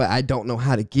 But I don't know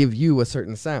how to give you a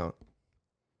certain sound.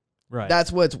 Right.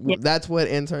 That's what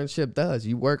internship does.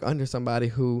 You work under somebody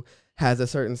who has a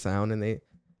certain sound, and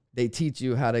they teach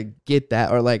you how to get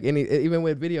that, or like even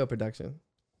with video production.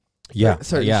 Yeah.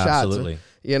 Certain yeah, shots. absolutely.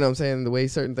 You know what I'm saying? The way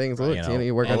certain things look.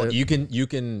 You work under. You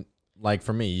can like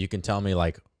for me, you can tell me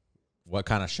like what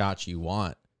kind of shots you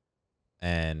want,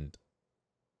 and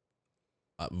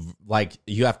like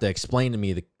you have to explain to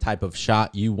me the type of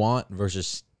shot you want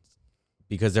versus,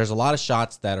 because there's a lot of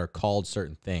shots that are called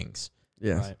certain things.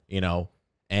 Yes. Right.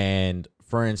 And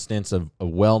for instance, a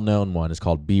well-known one is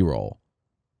called B-roll.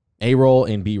 A-roll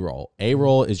and B-roll.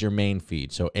 A-roll is your main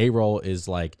feed. So A-roll is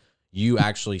like you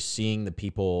actually seeing the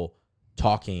people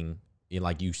talking,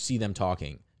 like you see them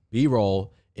talking.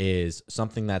 B-roll is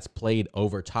something that's played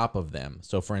over top of them.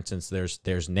 So for instance,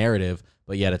 there's narrative,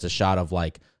 but yet it's a shot of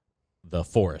like the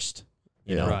forest.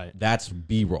 You know, Right. that's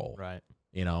B-roll. Right.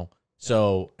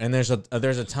 So and there's a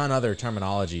ton other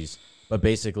terminologies, but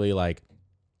basically like,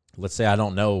 let's say I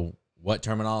don't know what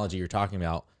terminology you're talking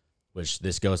about, which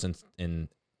this goes in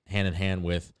hand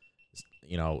with,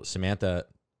 you know, Samantha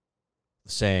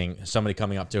saying somebody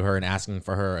coming up to her and asking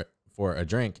for her for a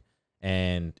drink,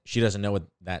 and she doesn't know what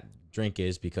that drink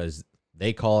is because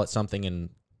they call it something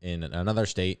in another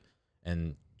state,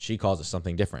 and she calls it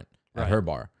something different at her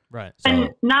bar. Right. So, And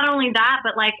not only that,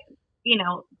 but like, you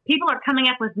know, people are coming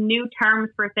up with new terms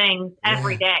for things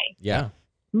every day. yeah.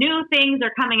 New things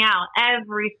are coming out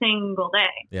every single day.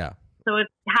 Yeah. So it's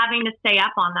having to stay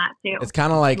up on that too. It's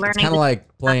kind of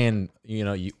like playing, you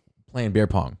know, playing beer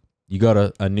pong. You go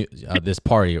to a new this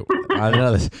party. I don't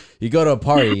know this. You go to a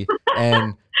party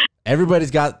and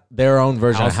everybody's got their own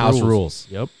version of house rules.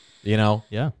 Yep. You know.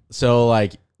 Yeah. So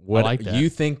like, what like that. you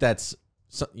think that's,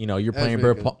 you know, you're playing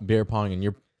beer pong and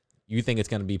you think it's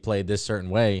going to be played this certain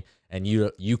way, and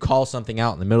you call something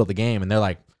out in the middle of the game, and they're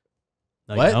like,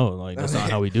 what? No, like that's not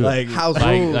how we do like, it. House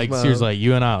Like, rules, like man. seriously, like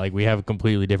you and I, like we have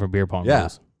completely different beer pong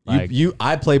rules. Like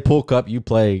I play pool cup, you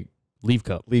play leaf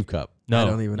cup. leave cup. No, I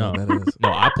don't even know no, what that is. no.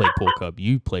 I play pool cup.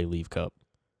 You play leaf cup.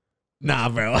 Nah,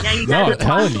 bro. Yeah, you No, guys I'm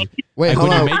telling you. Wait, Like hold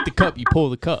when on. you make the cup, you pull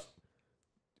the cup.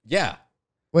 Yeah.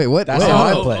 Wait, what? That's Wait, how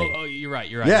I hold on. play. Oh, you're right.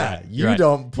 You're right. Yeah, you're right, you you're right,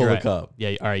 don't pull you're the right. cup.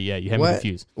 Yeah, all right. Yeah, you have me What?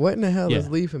 confused. What in the hell is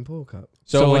Yeah. leaf and pool cup?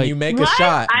 So when like- you make What? a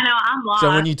shot, I know, I'm lost. so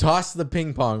when you toss the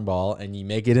ping pong ball and you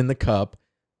make it in the cup,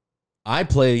 I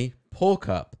play pull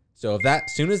cup. So if as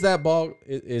soon as that ball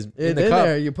is in It's the in cup,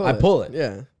 there, you pull I it. pull it.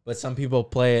 Yeah. But some people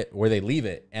play it where they leave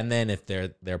it, and then if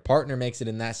their partner makes it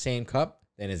in that same cup,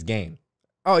 then it's game.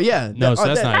 Oh yeah. No, so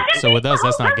that's that- not. So with us,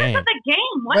 that's not game. It's a game.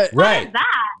 What But- fun right. is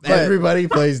that? But- Everybody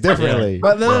plays differently.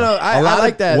 But no. I A lot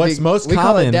like of- that. what's most we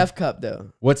call it common- Def Cup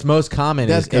though. What's most common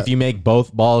That's is cup. if you make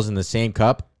both balls in the same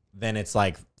cup, then it's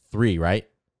like 3, right?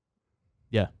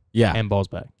 Yeah. Yeah. And balls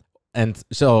back. And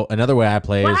so another way I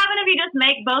play What is happened if you just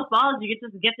make both balls? You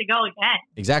just get to go again.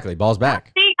 exactly balls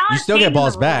back. See, y'all You are still get changing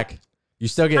balls the back. You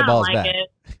still rules. get I don't balls like back. it.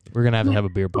 We're gonna have a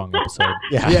beer pong episode.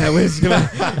 Yeah, we're just gonna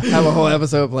have a whole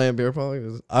episode playing beer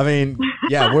pong. I mean,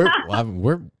 yeah,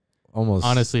 we're almost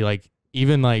Honestly, like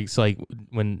even like so like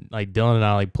when like Dylan and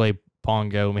I like play pong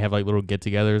go and we have like little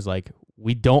get-togethers, like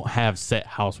we don't have set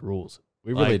house rules.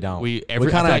 We really Like, don't. We kind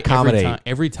of like accommodate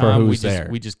every time who's there.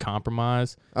 we just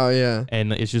compromise, Oh yeah.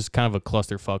 and it's just kind of a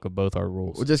clusterfuck of both our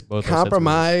rules. We'll just Both our sets of rules.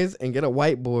 compromise and get a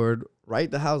whiteboard, write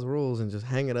the house rules, and just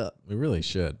hang it up. We really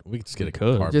should. We could just get a could.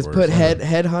 cardboard Just or put something.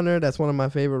 headhunter. That's one of my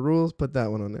favorite rules. Put that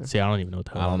one on there. See, I don't even know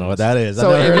what I don't know what that is. So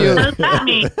I've never if you- heard What of does that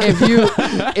mean?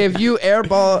 if you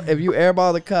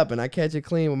airball the cup and I catch it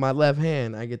clean with my left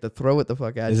hand, I get to throw it the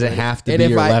fuck out. Does you. it have to And be if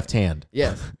your I- left hand?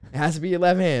 Yes, it has to be your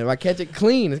left hand. If I catch it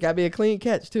clean, it's got to be a clean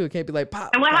catch too. It can't be like pop.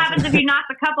 And what happens if you knock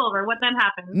the cup over? What then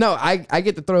happens? No, I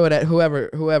get to throw it at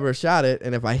whoever shot it,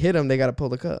 and if I hit them, they got to pull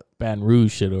the cup. Baton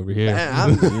Rouge shit over here. Man,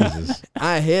 I'm, Jesus.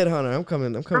 I headhunter. I'm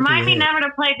coming. Remind for me your head. never to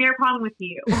play beer pong with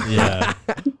you. Yeah.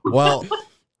 Well,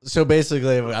 so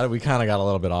basically, we kind of got a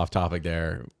little bit off topic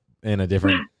there in a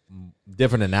different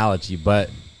analogy, but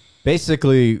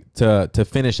basically, to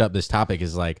finish up this topic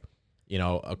is like, you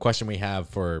know, a question we have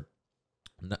for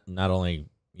not only,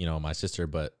 you know, my sister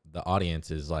but the audience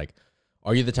is like,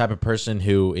 are you the type of person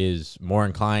who is more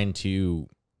inclined to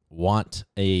want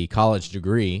a college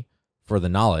degree for the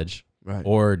knowledge, Right.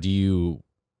 or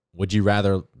would you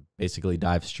rather basically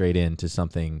dive straight into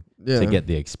something Yeah. to get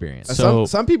the experience? So-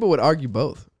 some people would argue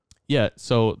both. Yeah,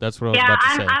 so that's what I was Yeah, about to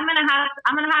I'm say.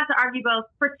 gonna have to argue both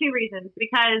for two reasons.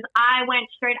 Because I went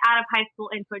straight out of high school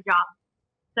into a job,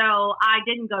 so I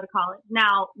didn't go to college.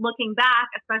 Now, looking back,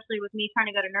 especially with me trying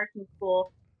to go to nursing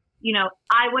school, you know,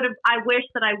 I wish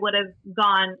that I would have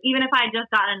gone, even if I had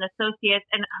just gotten an associate's.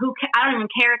 And I don't even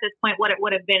care at this point what it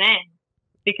would have been in,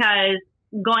 because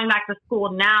going back to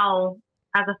school now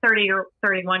as a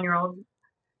 31-year-old,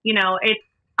 you know,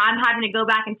 I'm having to go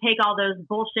back and take all those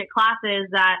bullshit classes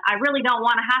that I really don't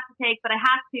want to have to take, but I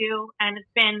have to. And it's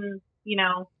been, you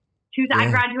know, I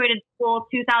graduated school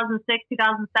 2006,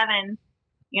 2007.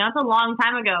 You know, it's a long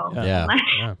time ago. Yeah.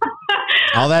 Yeah.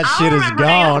 All that I shit is remember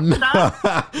all gone.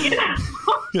 that You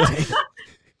know?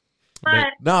 But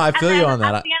No, I feel you on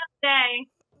that. At the end of the day,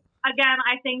 again,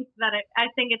 I think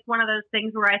it's one of those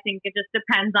things where I think it just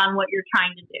depends on what you're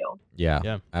trying to do.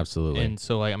 Yeah, absolutely. And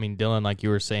so, like, I mean, Dylan, like you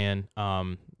were saying,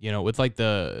 you know, with like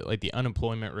the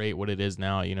unemployment rate, what it is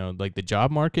now, you know, like the job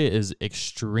market is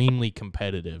extremely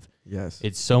competitive. Yes.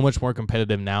 It's so much more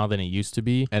competitive now than it used to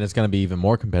be. And it's going to be even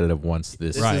more competitive once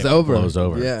this This Right. is over. blows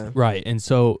over. Yeah. Right. And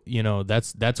so, you know,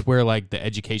 that's where like the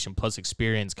education plus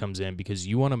experience comes in, because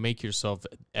you want to make yourself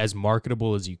as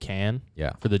marketable as you can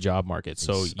Yeah. for the job market.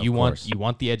 So Of you course.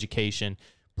 want the education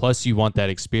plus you want that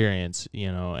experience,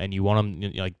 you know, and you want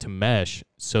them like to mesh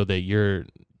so that you're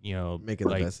making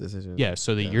the best decision. Yeah,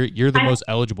 so that you're the most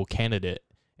eligible candidate.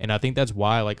 And I think that's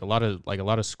why like a lot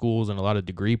of schools and a lot of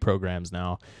degree programs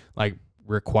now like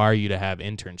require you to have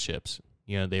internships.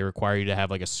 They require you to have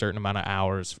like a certain amount of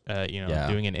hours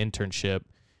doing an internship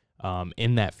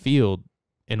in that field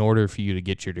in order for you to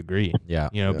get your degree.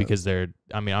 Because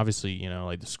obviously,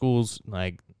 like the schools,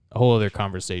 like a whole other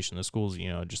conversation. The schools,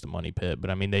 just a money pit, but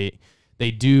I mean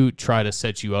they do try to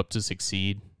set you up to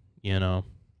succeed, and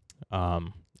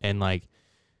like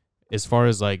as far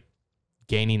as like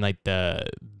gaining like the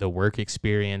work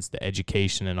experience, the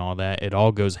education and all that, it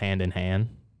all goes hand in hand.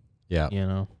 Yeah.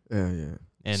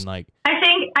 And like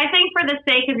I think for the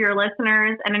sake of your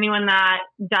listeners and anyone that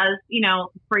does,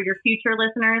 for your future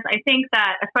listeners, I think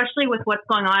that especially with what's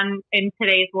going on in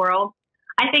today's world,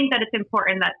 I think that it's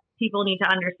important that people need to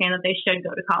understand that they should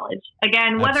go to college.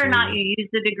 Again, whether or not you use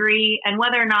the degree and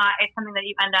whether or not it's something that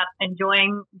you end up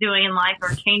enjoying doing in life or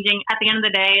changing, at the end of the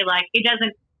day, like it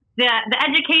doesn't, the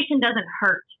education doesn't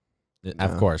hurt.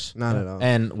 Of course. Not at all.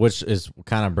 And which is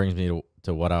kind of brings me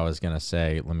to what I was going to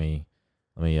say. Let me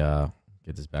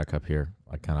get this back up here.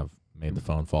 I kind of made the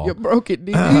phone fall. You broke it,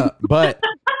 DD. But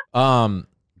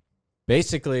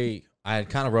basically, I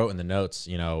kind of wrote in the notes,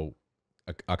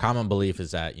 a common belief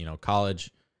is that,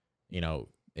 college,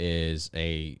 is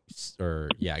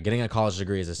getting a college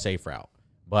degree is a safe route.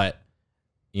 But,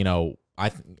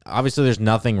 obviously there's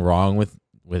nothing wrong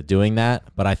with doing that.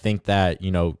 But I think that,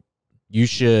 you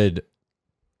should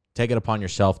take it upon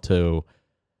yourself to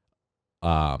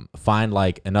find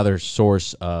like another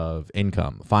source of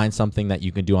income. Find something that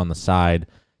you can do on the side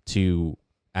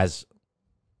as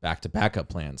backup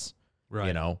plans.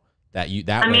 Right.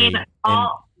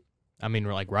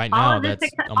 We're like right now, that's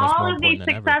almost more important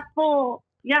than ever.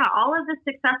 All of the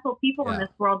successful people in this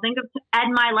world. Think of Ed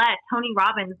Milet, Tony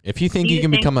Robbins. If you think you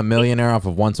can become a millionaire off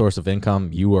of one source of income,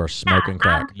 you are smoking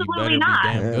crack. Absolutely you better not. be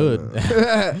damn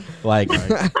good. Like,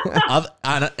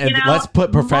 let's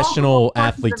put professional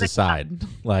athletes aside.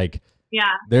 Like,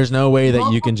 there's no way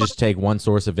that you can just take one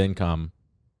source of income.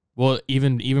 Well,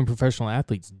 even professional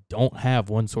athletes don't have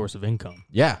one source of income.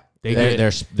 Yeah. They get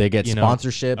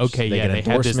sponsorships. Okay, they get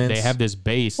endorsements. They have this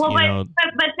base. Well,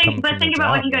 but think about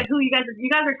what you guys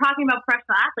are talking about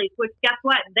professional athletes. Which guess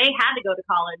what? They had to go to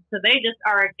college, so they just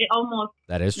are almost.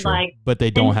 That is true. Like, but they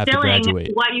don't have to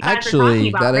graduate. What you guys are talking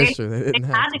about, that is true. They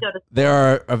had to go to. There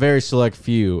are a very select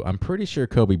few. I'm pretty sure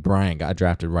Kobe Bryant got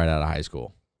drafted right out of high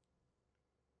school.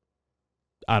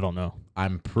 I don't know.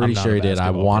 I'm pretty sure he did. I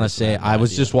want to say I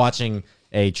was just watching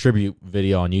a tribute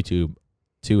video on YouTube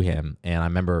to him, and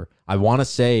I want to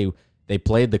say they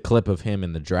played the clip of him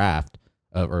in the draft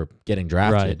or getting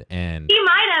drafted, and he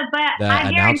might have, but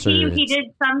I guarantee you he did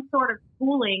some sort of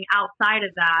schooling outside of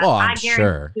that. Well, I'm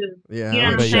sure. Yeah, you know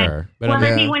what I'm saying? But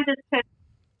whether he went to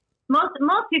most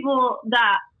people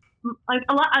that like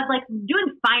a lot of like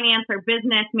doing finance or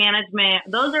business management,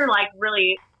 those are like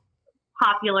really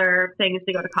popular things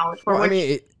to go to college for. Well, I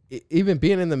mean, even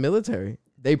being in the military,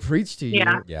 they preach to you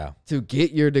to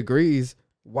get your degrees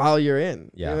while you're in.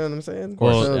 You know what I'm saying?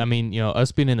 Well, so, I mean,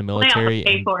 us being in the military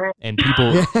and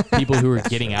people who are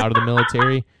getting out of the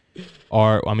military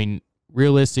are, I mean,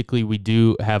 realistically, we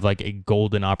do have like a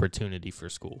golden opportunity for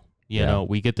school. You know,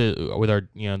 we get with our,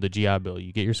 the GI Bill,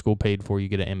 you get your school paid for, you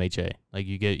get an MHA, like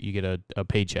you get a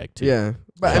paycheck too. Yeah.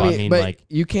 But so, I mean, like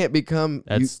you can't become,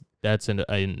 that's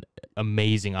an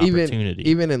amazing opportunity.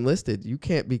 Even enlisted, you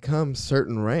can't become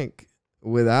certain rank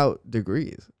without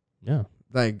degrees. Yeah.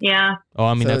 Like Oh,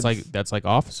 I mean that's like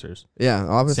officers. Yeah,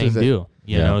 officers. Same deal.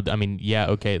 You know, I mean,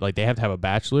 okay, like they have to have a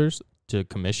bachelor's to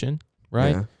commission,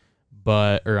 right? Yeah.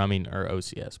 But or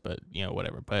OCS, but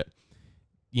whatever. But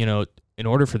in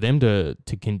order for them to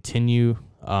continue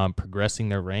progressing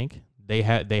their rank, they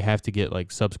have to get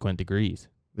like subsequent degrees.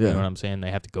 Yeah. You know what I'm saying?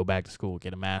 They have to go back to school,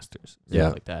 get a master's,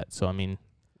 stuff like that. So I mean,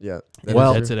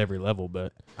 that's at every level.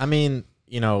 But I mean,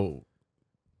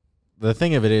 the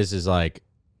thing of it is like,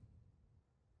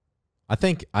 I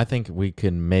think we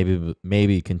can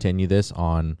maybe continue this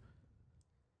on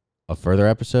a further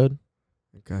episode.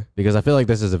 Okay. Because I feel like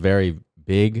this is a very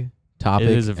big topic.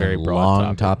 It is a very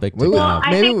broad topic.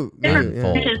 I think different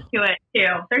branches to it too.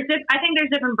 I think there's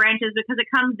different branches because it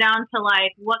comes down to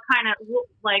like what kind of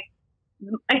like.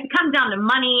 It comes down to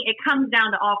money. It comes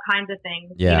down to all kinds of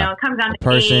things. Yeah. It comes down to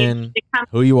person, age.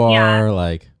 Who you are,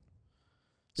 like.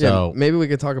 So maybe we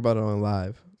could talk about it on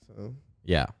live. So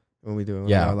yeah. When we do it.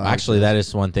 Yeah. Actually, that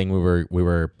is one thing we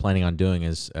were planning on doing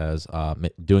is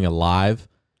doing a live,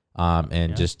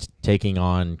 and just taking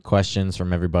on questions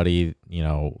from everybody.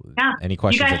 Any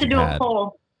questions. You guys should do a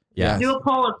poll. Yeah. Do a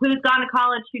poll of who's gone to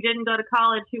college, who didn't go to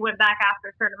college, who went back after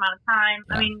a certain amount of time.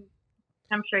 Yeah. I mean.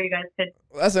 I'm sure you guys could.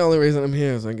 Well, that's the only reason I'm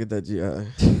here, so I can get that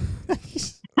GI.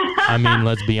 I mean,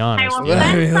 let's be I honest. will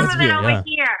Yeah. send some Let's of be- it over yeah.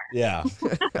 here. Yeah.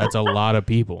 That's a lot of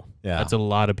people. Yeah. That's a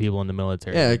lot of people in the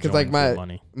military. Yeah, that 'cause, like, join for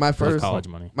money, My for first college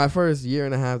money. my first year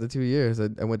and a half to 2 years, I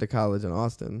went to college in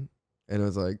Austin, and it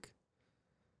was like,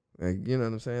 you know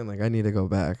what I'm saying? Like, I need to go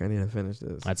back. I need to finish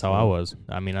this. That's how I was.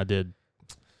 I mean, I did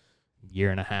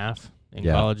year and a half in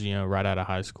Yeah. college, right out of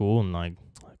high school, and like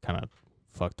kind of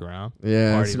fucked around.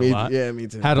 Yeah, Partied a me, lot. yeah, me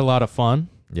too. Had a lot of fun,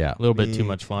 Yeah. a little bit too Me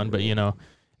much fun, but too.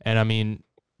 and I mean,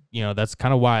 that's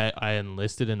kind of why I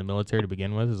enlisted in the military to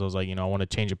begin with. Is I was like, I want to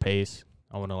change a pace.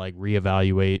 I want to like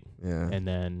reevaluate, Yeah. and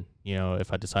then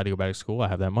if I decide to go back to school, I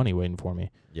have that money waiting for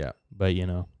me. Yeah. But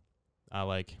I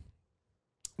like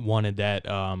wanted that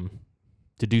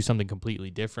to do something completely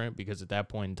different, because at that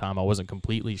point in time I wasn't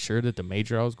completely sure that the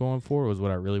major I was going for was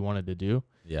what I really wanted to do.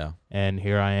 Yeah. And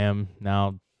here I am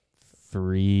now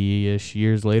 3-ish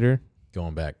years later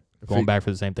Going back. going back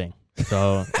for the same thing.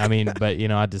 So I mean, but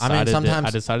I decided sometimes- I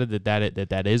decided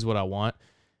that is what I want.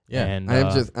 Yeah. And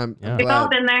I'm yeah. We've all glad,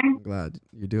 been there. glad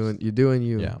you're doing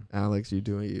you. Yeah. Alex, you're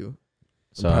doing you.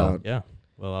 So, proud. yeah.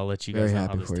 Well, I'll let you Very guys know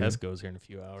happy how this for you. test goes here in a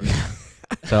few hours.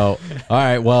 all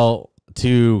right. Well,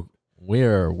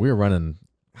 we're running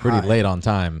pretty Hi. late on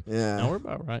time. Yeah. No, we're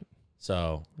about right.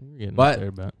 So, We're getting But- up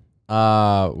there,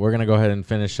 but we're going to go ahead and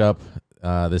finish up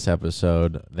this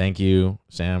episode. Thank you,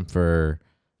 Sam, for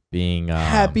being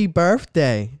Happy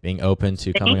birthday. being open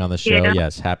to coming on the Thank show. you.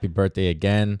 Yes, happy birthday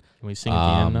again. can we sing at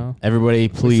the end now? Everybody,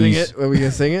 Sing please, it. Are we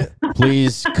gonna sing it?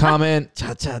 please comment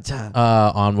Cha cha cha.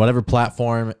 on whatever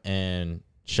platform and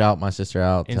shout my sister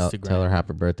out. Tell Instagram, her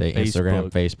happy birthday.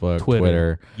 Instagram, Facebook, Twitter,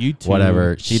 Twitter, YouTube,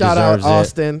 whatever. She Shout out deserves it.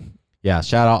 Austin. Yeah,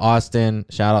 shout out Austin.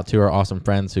 Shout out to her awesome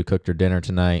friends who cooked her dinner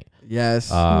tonight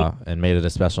Yes. and made it a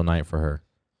special night for her.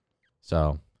 So,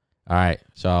 all right.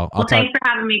 So I'll Well, talk. thanks for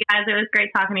having me, guys. It was great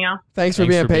talking to y'all. Thanks for thanks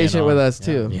being for being patient on. with us Yeah.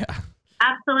 too. Yeah.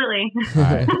 Absolutely. All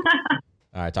right.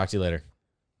 All right. Talk to you later.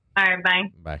 All right, bye.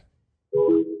 Bye.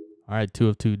 All right, 2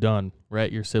 of 2 done.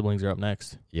 Rhett, your siblings are up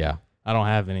next. Yeah. I don't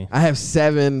have any. I have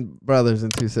 7 brothers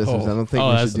and 2 sisters. Oh. I don't think Oh,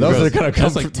 we that's should do gross. Those are that. gonna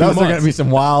That's come. like 2 those are gonna months. be some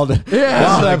wild, Yeah.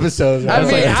 wild Like- episodes. I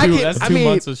That's mean, like I two- could- that's I 2 mean,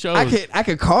 months of shows. I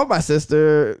could call my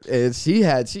sister, and she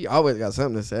always got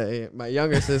something to say. My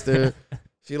younger sister,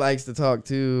 she likes to talk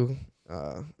too.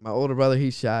 My older brother,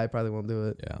 he's shy, probably won't do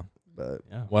it. Yeah. But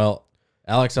Yeah. Well,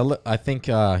 Alex, I think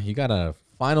you got a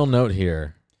final note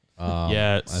here.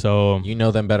 Yeah, so you know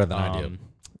them better than I do.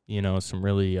 Some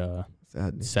really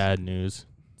sad. sad news.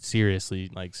 Seriously,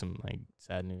 like some like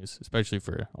sad news, especially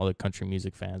for all the country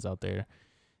music fans out there.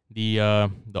 The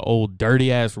old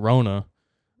dirty ass Rona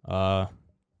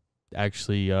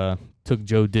actually took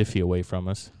Joe Diffie away from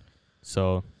us.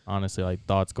 So honestly, like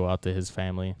thoughts go out to his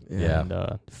family Yeah.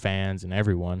 and fans and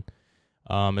everyone,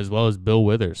 as well as Bill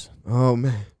Withers. Oh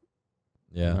man,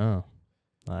 Yeah. Oh,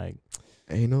 like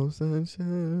ain't no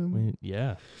sunshine.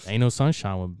 ain't no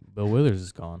sunshine when Bill Withers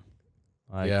is gone.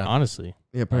 Like Yeah. honestly,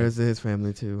 Yeah, prayers to his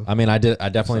family too. I mean, I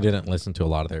definitely didn't listen to a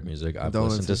lot of their music. I've Don't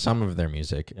listened to listen. some of their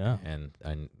music, Yeah.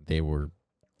 and they were,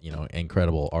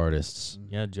 incredible artists.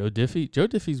 yeah, Joe Diffie. Joe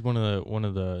Diffie's one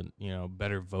of the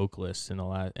better vocalists in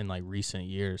like recent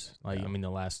years. Like Yeah. I mean the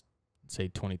last say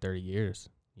 20, 30 years.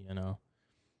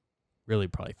 Really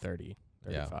probably 30,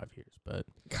 35 years. But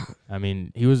God. I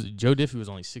mean Joe Diffie was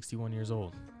only 61 years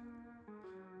old.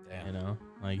 Damn.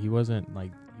 Like he wasn't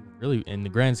like really in the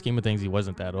grand scheme of things he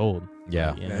wasn't that old.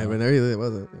 Yeah. You Yeah, know? but there really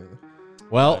wasn't. Yeah.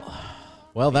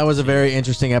 Well, that was a very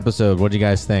interesting episode. What do you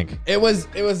guys think? It was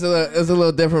a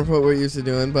little different from what we're used to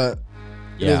doing, but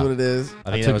it is what it is.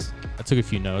 I think I that was. took a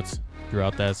few notes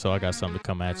throughout that, so I got something to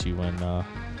come at you when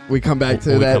We come back to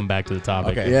when we that. come back to the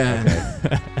topic. Okay.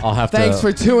 Yeah. I'll have Thanks to.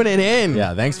 for tuning in.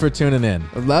 Yeah. Thanks for tuning in.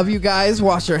 I love you guys.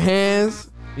 Wash your hands.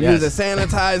 Yes. Use a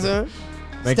sanitizer.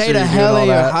 Make Stay sure the you're hell doing in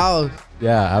all your that. house.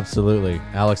 Yeah, absolutely.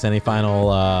 Alex, any final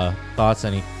thoughts?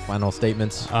 Any final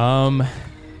statements?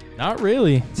 Not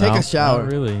really. Take No, a shower.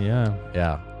 Not really, yeah.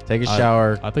 Yeah. Take a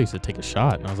shower. I thought you said take a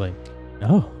shot, and I was like,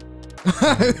 no.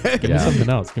 Give me Yeah. something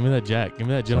else. Give me that Jack. Give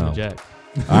me that gentleman So- Jack.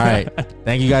 All right.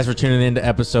 Thank you guys for tuning in to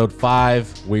episode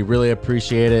 5. We really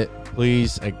appreciate it.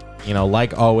 Please,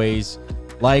 like always,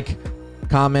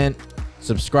 comment,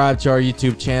 subscribe to our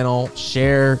YouTube channel,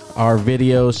 share our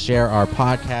videos, share our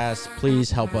podcast.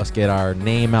 Please help us get our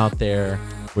name out there.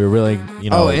 We're really,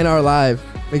 in our live.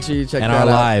 Make sure you check in that our out.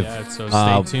 live. Yeah, so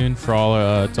stay tuned for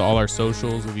all to all our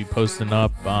socials. We'll be posting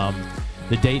up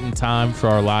the date and time for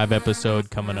our live episode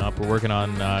coming up. We're working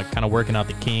on kind of working out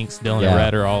the kinks. Dylan Yeah. and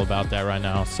Red are all about that right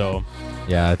now. So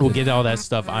Yeah. we'll get all that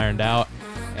stuff ironed out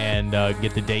and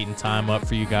get the date and time up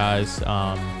for you guys.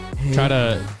 try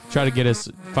to get us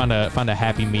find a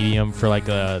happy medium for like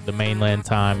the mainland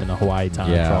time and the Hawaii time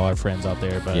for all our friends out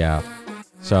there. But yeah.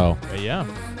 So but yeah.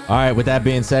 All right. With that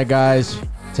being said, guys,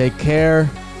 take care.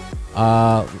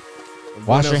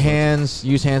 Wash your hands.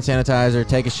 Use hand sanitizer.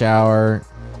 Take a shower.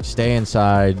 Stay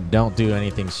inside. Don't do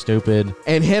anything stupid.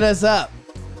 And hit us up.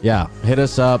 Yeah, hit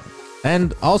us up.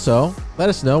 And also, let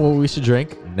us know what we should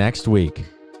drink next week.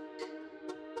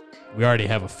 We already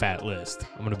have a fat list.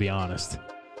 I'm gonna be honest.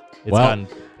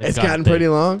 It's gotten pretty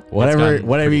long.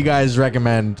 Whatever you guys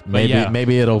recommend,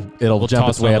 maybe it'll jump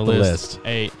its way up the list.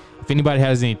 Hey, if anybody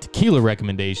has any tequila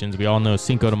recommendations, we all know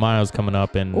Cinco de Mayo is coming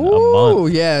up in a month. Oh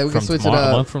yeah, we can switch it up.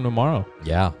 A month from tomorrow.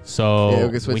 Yeah. So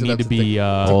we need to be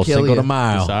Cinco de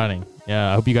Mayo. Deciding.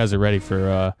 Yeah, I hope you guys are ready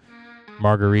for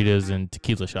margaritas and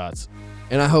tequila shots.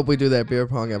 And I hope we do that beer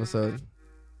pong episode.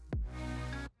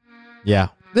 Yeah.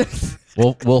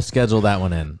 We'll schedule that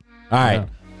one in. All right. Yeah.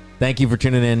 Thank you for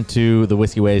tuning in to the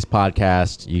Whiskey Ways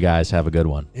podcast. You guys have a good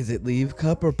one. Is it leave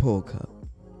cup or pull cup?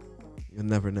 You'll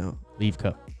never know. Leave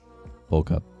cup. Pull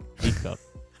cup. Leave cup.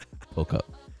 Pull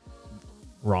cup.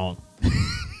 Wrong.